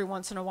Nashville every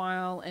once in a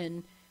while,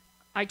 and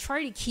I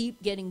try to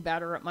keep getting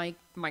better at my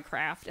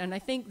craft. And I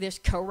think this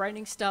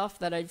co-writing stuff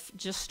that I've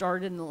just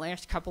started in the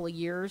last couple of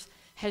years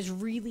has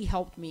really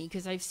helped me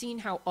because I've seen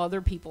how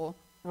other people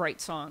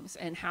write songs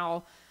and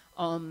how,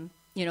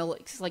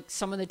 like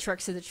some of the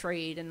tricks of the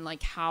trade, and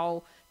like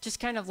how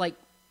just kind of like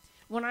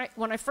when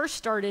I first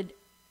started,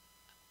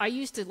 I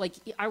used to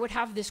I would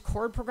have this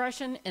chord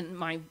progression and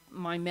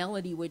my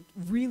melody would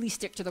really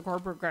stick to the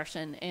chord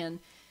progression, and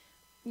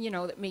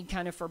that made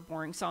kind of for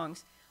boring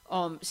songs.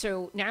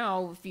 So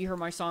now if you hear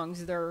my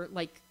songs, they're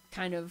like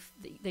kind of,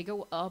 they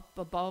go up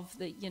above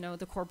the,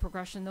 the chord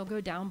progression, they'll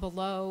go down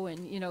below,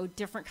 and,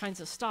 different kinds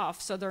of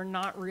stuff. So they're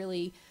not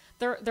really,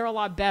 they're a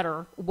lot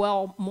better,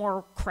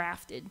 more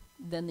crafted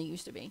than they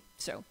used to be.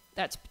 So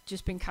that's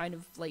just been kind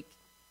of like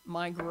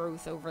my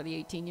growth over the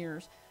 18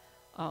 years.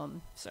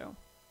 So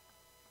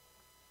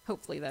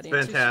hopefully that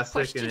answers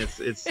fantastic. your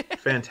question. And it's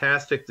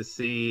fantastic to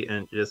see.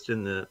 And just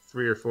in the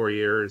 3 or 4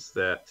 years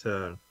that,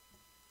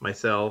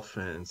 myself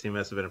and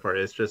CMS have been a part.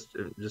 It's just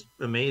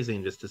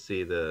amazing just to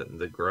see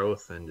the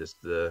growth and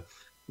just the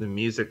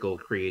musical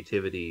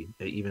creativity,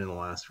 even in the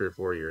last 3 or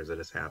 4 years, that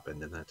has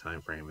happened in that time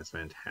frame. It's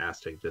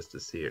fantastic just to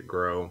see it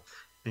grow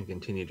and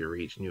continue to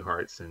reach new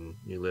hearts and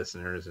new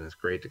listeners, and it's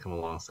great to come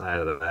alongside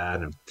of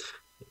that. And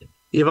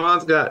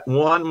Yvonne's got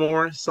one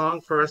more song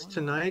for us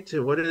tonight.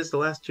 What is the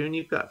last tune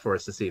you've got for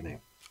us this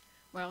evening?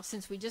 Well,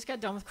 since we just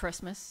got done with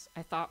Christmas,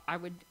 I thought I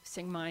would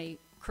sing my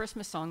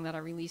Christmas song that I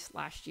released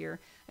last year.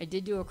 I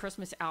did do a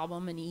Christmas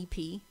album, an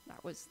EP.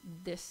 That was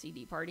this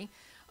CD party.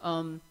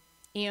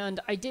 And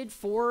I did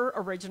 4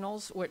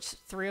 originals, which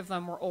 3 of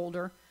them were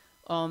older.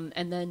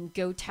 And then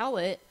Go Tell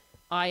It,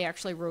 I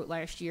actually wrote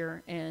last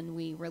year, and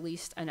we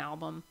released an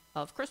album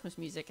of Christmas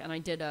music. And I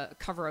did a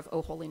cover of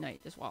Oh Holy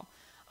Night as well.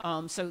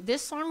 So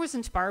this song was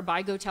inspired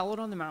by Go Tell It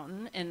on the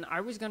Mountain, and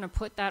I was going to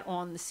put that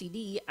on the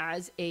CD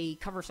as a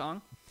cover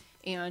song,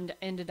 and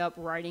ended up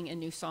writing a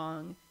new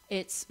song.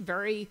 It's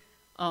very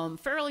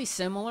fairly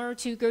similar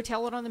to Go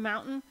Tell It on the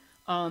Mountain,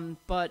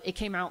 but it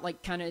came out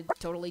like kind of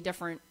totally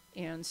different,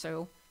 and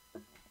so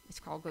it's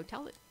called Go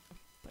Tell It.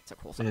 It's a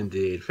cool song.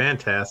 Indeed,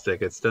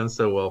 fantastic. It's done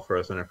so well for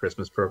us in our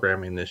Christmas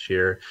programming this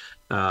year.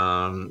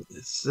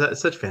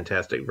 Such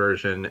fantastic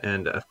version,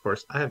 and of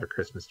course, I have a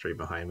Christmas tree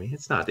behind me.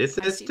 It's not. I It's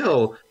see that.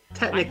 still I have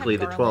technically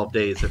the garland. 12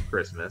 days of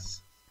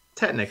Christmas.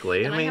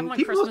 Technically, And I I have mean, my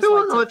people Christmas still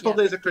don't lights know up. the 12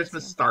 Yeah, days of can't see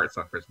Christmas 'em. starts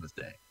on Christmas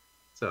Day.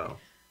 So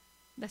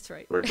That's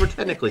right. we're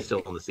technically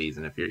still in the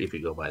season if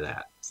you go by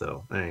that.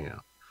 So there you go.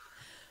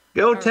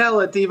 Go All right. tell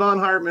it, Yvonne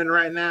Hartman,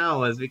 right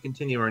now as we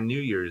continue our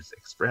New Year's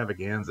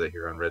extravaganza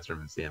here on Red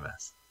Room and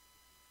CMS.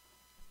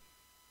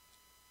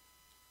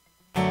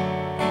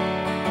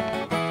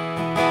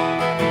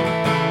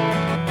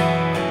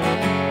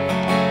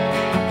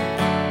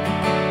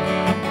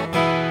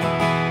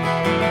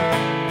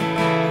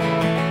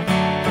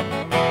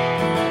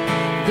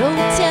 Go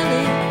tell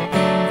it,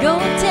 go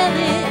tell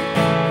it,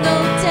 go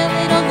tell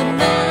it on the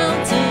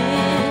mountain.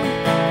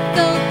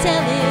 Go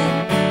tell it,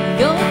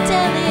 go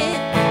tell it,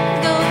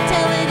 go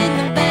tell it in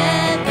the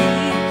valley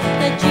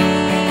that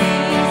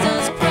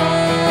Jesus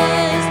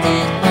Christ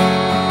is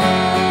born.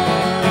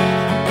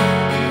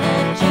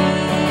 That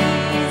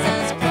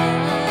Jesus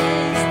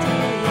Christ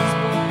is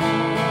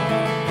born.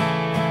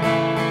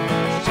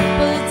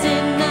 Shepherds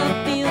in the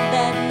field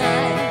that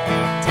night,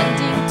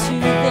 tending to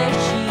their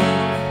sheep.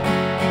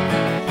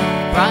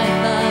 Bright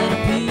light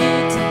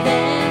appeared to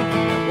them,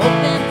 woke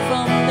them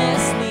from their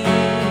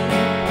sleep.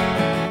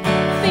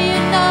 Fear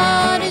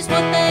not is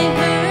what they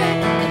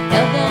heard, and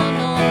fell down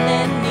on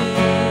their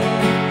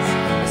knees.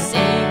 The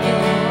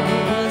Savior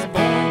was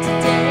born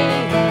today,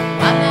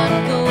 why not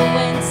go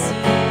and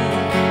see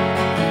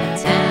the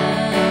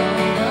town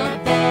of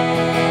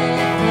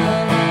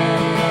Bethlehem?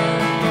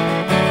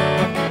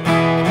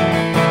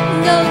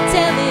 Go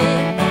tell it,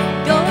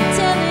 go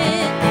tell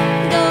it,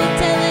 go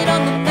tell it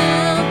on the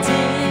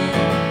mountain.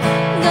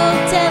 Go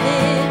tell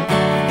it,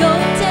 go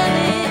tell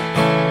it,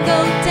 go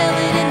tell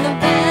it in the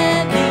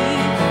valley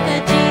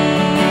that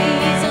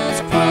Jesus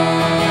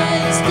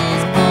Christ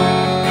is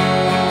born.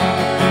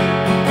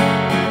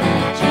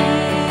 That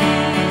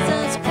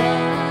Jesus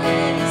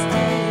Christ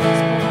is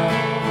born.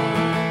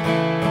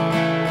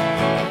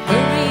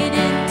 Hurried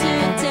into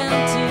town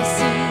to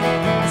see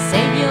the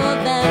Savior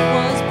that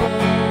was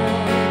born.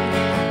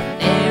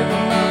 There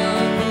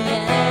among the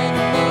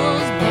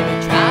animals, Mary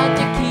tried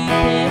to keep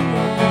him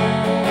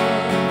warm.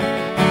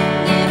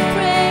 Give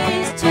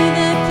praise to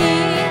the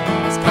King,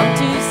 who's come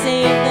to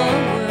save the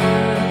world.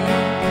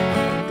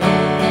 Go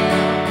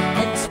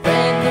now and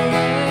spread the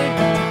word,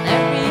 tell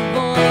every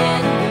boy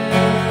and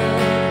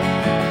girl.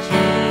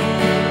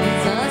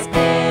 Jesus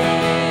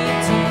came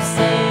to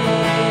save.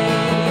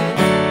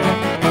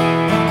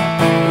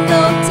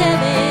 Go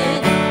tell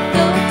it,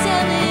 go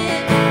tell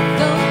it,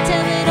 go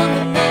tell it on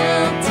the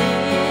mountain.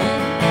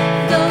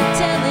 Go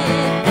tell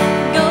it,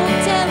 go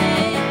tell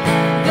it,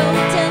 go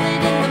tell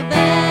it in the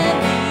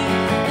valley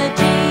that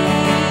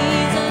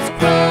Jesus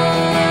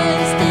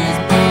Christ is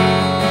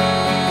born.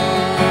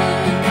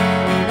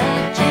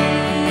 That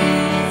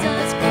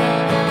Jesus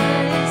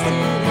Christ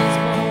is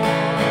born.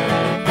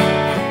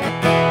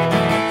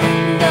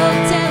 Go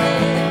tell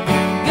it,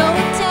 go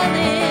tell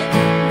it,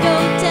 go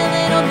tell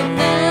it on the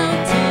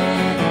mountain.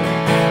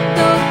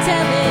 Go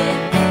tell it,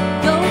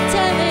 go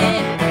tell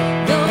it,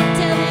 go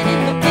tell it in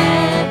the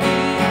valley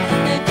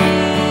that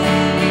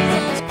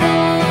Jesus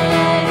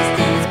Christ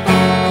is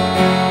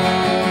born.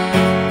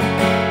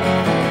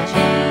 That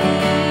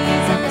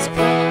Jesus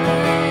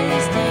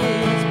Christ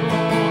is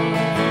born.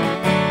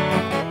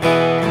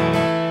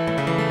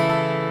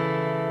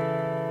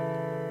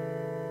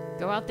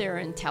 Go out there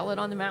and tell it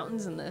on the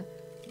mountains and the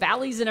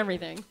valleys and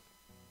everything.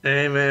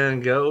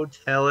 Amen. Go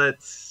tell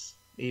it,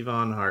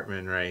 Yvonne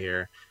Hartman, right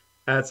here.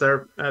 That's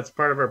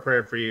part of our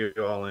prayer for you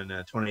all in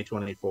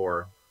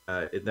 2024.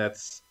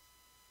 That's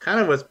kind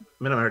of what's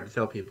been hard to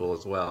tell people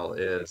as well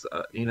is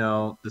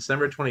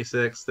December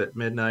 26th at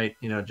midnight.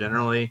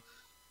 Generally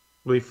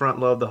we front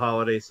load the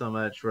holiday so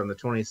much. From the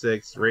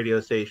 26th, radio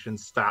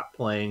stations stop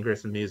playing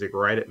Christmas music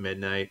right at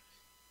midnight.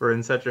 We're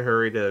in such a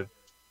hurry to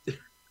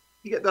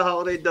get the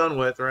holiday done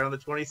with right on the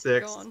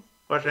 26th. Gone.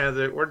 Watch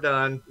it. We're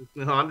done.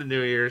 On to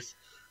New Year's.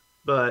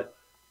 But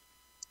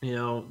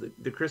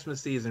the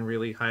Christmas season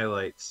really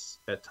highlights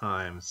at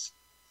times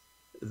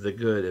the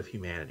good of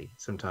humanity.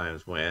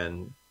 Sometimes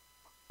when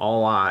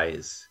all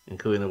eyes,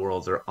 including the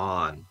world's, are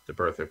on the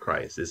birth of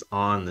Christ, is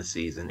on the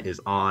season,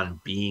 is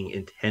on being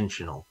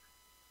intentional.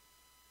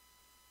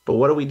 But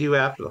what do we do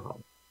after the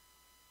holiday?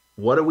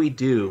 What do we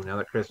do now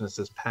that Christmas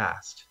has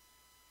passed?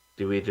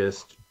 Do we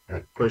just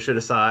push it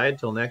aside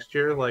till next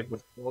year like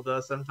what the world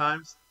does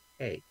sometimes?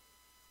 Hey.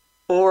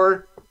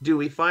 Or do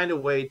we find a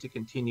way to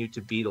continue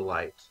to be the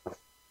light,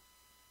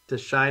 to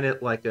shine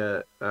it like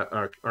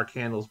our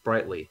candles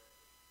brightly,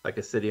 like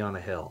a city on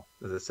a hill,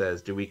 as it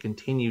says? Do we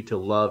continue to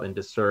love and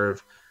to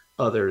serve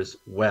others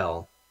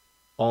well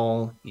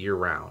all year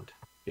round?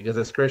 Because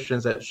as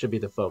Christians, that should be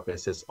the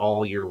focus. It's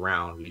all year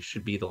round. We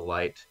should be the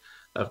light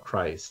of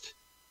Christ,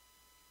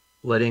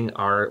 letting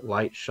our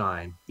light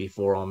shine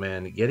before all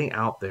men, getting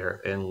out there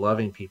and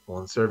loving people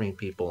and serving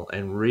people,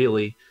 and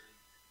really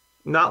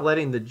not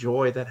letting the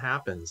joy that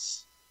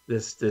happens,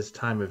 this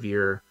time of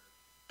year,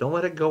 don't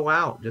let it go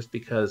out just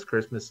because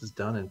Christmas is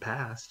done and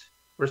past.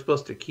 We're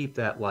supposed to keep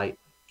that light,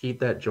 keep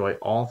that joy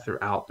all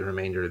throughout the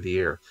remainder of the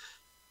year.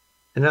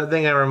 Another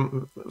thing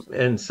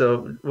and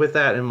so with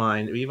that in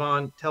mind,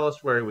 Yvonne, tell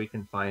us where we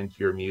can find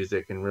your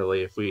music, and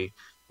really, if we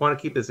want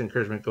to keep this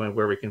encouragement going,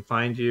 where we can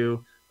find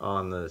you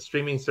on the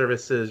streaming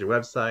services, your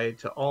website,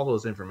 to all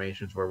those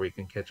informations where we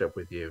can catch up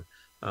with you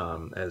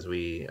as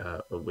we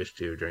wish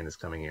to during this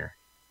coming year.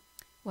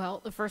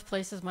 Well, the first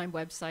place is my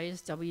website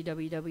is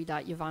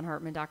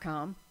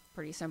www.yvonnehartman.com.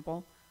 Pretty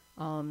simple.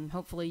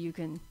 Hopefully you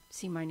can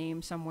see my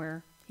name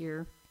somewhere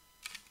here.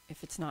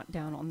 If it's not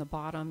down on the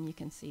bottom, you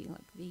can see like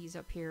these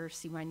up here,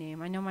 see my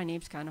name. I know my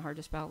name's kind of hard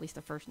to spell, at least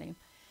the first name.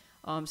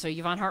 So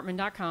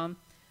YvonneHartman.com.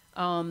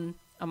 I'm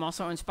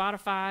also on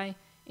Spotify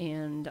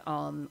and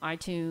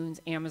iTunes,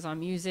 Amazon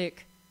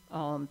Music,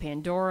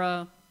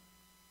 Pandora,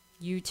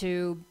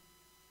 YouTube.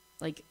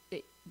 Like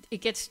it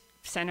gets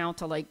sent out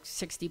to like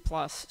 60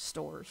 plus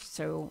stores.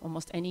 So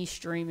almost any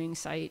streaming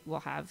site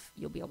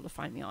you'll be able to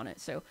find me on it.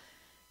 So,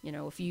 you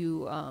know, if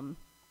you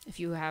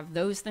have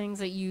those things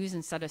that you use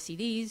instead of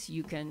CDs,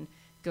 you can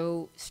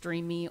go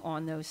stream me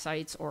on those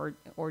sites or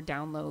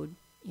download,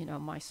 you know,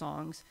 my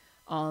songs.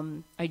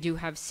 I do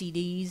have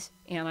CDs,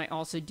 and I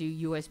also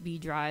do USB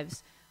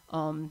drives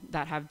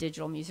that have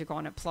digital music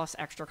on it, plus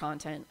extra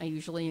content. I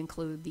usually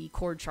include the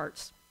chord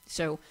charts.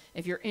 So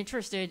if you're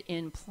interested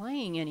in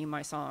playing any of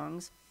my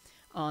songs,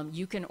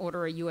 you can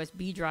order a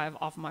USB drive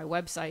off my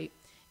website,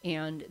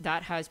 and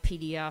that has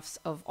PDFs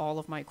of all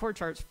of my chord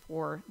charts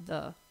for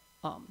the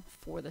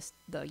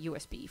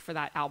USB for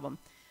that album.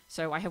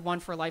 So I have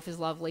one for Life is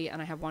Lovely,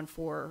 and I have one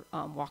for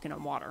Walking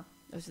on Water.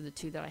 Those are the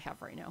two that I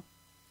have right now.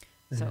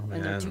 So,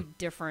 and they're two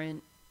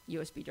different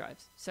USB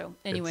drives. So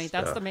anyway,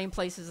 that's the main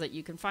places that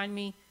you can find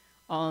me.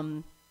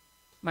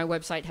 My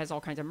website has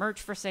all kinds of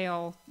merch for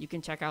sale. You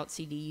can check out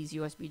CDs,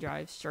 USB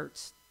drives,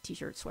 shirts,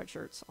 t-shirts,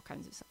 sweatshirts, all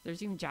kinds of stuff.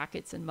 There's even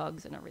jackets and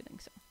mugs and everything.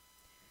 So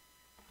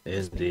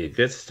indeed,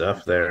 good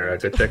stuff there.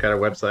 Go check out our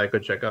website. Go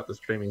check out the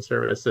streaming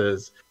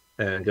services.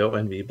 And go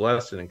and be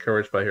blessed and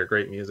encouraged by her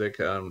great music.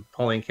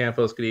 Pauline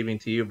Campos, good evening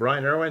to you.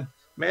 Brian Irwin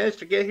managed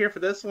to get here for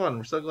this one.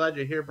 We're so glad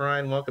you're here,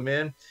 Brian. Welcome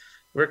in.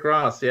 Rick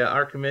Ross, yeah,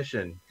 our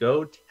commission.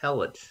 Go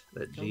tell it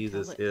that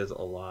Jesus is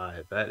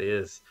alive. That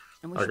is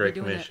our great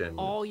commission.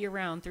 All year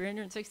round,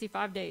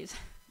 365 days.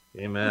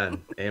 Amen.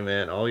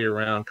 Amen. All year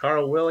round.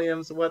 Carl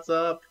Williams, what's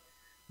up?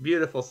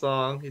 Beautiful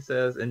song. He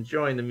says,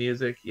 enjoying the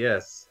music.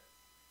 Yes.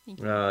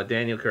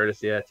 Daniel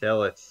Curtis, yeah,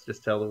 tell it.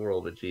 Just tell the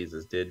world what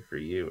Jesus did for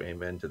you.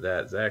 Amen to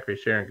that. Zachary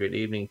Sharon, good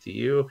evening to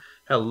you.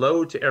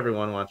 Hello to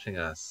everyone watching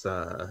us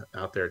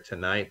out there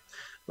tonight.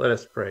 Let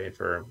us pray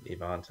for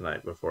Yvonne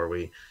tonight before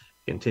we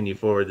continue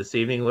forward this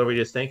evening. Lord, we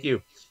just thank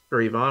you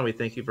for Yvonne. We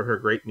thank you for her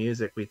great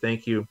music. We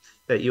thank you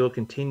that you will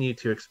continue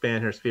to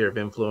expand her sphere of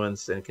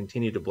influence and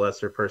continue to bless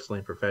her personally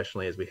and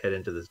professionally as we head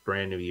into this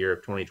brand new year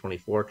of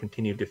 2024.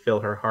 Continue to fill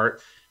her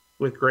heart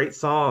with great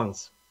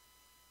songs,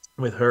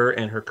 with her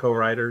and her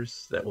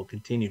co-writers that will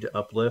continue to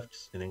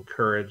uplift and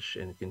encourage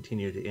and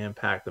continue to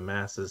impact the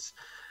masses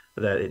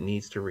that it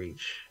needs to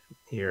reach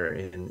here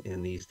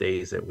in these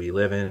days that we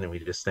live in. And we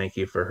just thank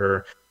you for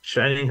her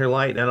shining her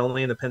light, not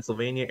only in the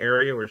Pennsylvania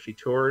area where she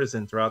tours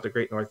and throughout the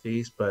great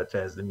Northeast, but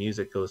as the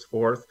music goes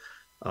forth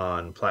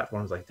on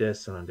platforms like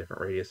this and on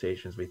different radio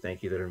stations. We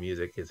thank you that her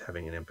music is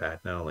having an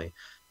impact, not only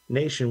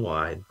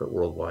nationwide, but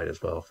worldwide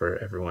as well, for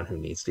everyone who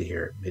needs to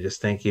hear it. We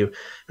just thank you.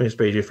 We just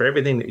praise you for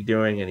everything that you're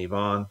doing, and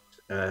Yvonne,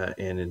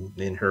 and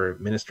in her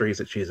ministries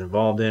that she's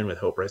involved in with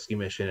Hope Rescue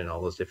Mission and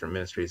all those different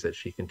ministries that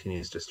she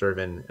continues to serve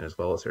in, as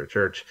well as her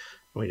church.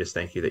 And we just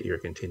thank you that you're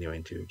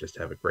continuing to just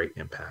have a great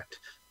impact.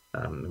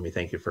 And we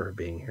thank you for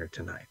being here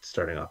tonight,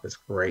 starting off this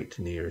great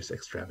New Year's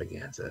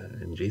extravaganza.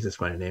 In Jesus'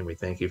 mighty name, we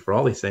thank you for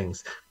all these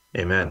things.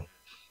 Amen.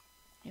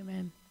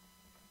 Amen.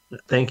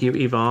 Thank you,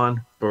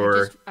 Yvonne,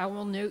 for... I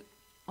will note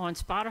on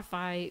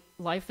Spotify,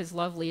 Life is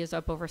Lovely is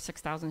up over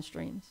 6,000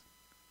 streams.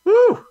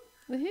 Woo!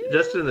 Woohoo.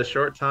 Just in the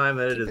short time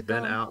that it has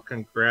been out,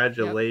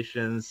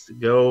 congratulations. Yep.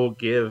 Go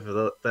give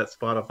that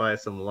Spotify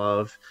some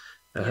love.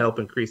 Help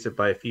increase it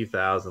by a few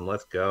thousand.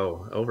 Let's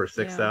go. Over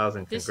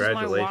 6,000. This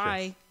Congratulations. Is My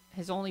Why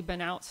has only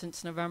been out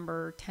since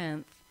November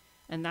 10th,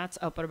 and that's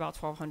up at about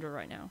 1,200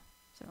 right now.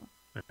 So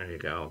there you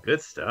go.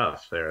 Good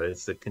stuff there.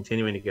 It's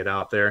continuing to get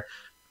out there.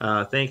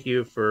 Thank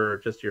you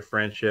for just your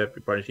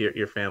friendship.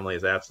 Your family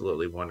is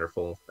absolutely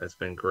wonderful. It's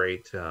been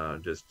great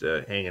just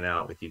hanging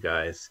out with you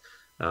guys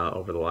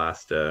over the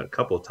last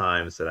couple of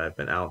times that I've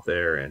been out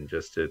there, and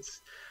just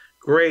it's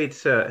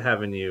great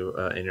having you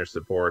in your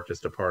support,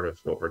 just a part of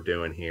what we're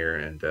doing here,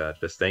 and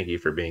just thank you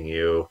for being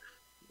you.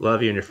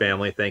 Love you and your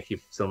family. Thank you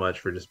so much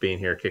for just being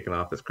here, kicking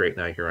off this great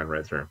night here on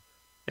Red's Room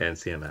and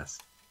CMS.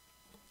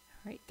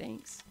 All right,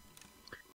 thanks.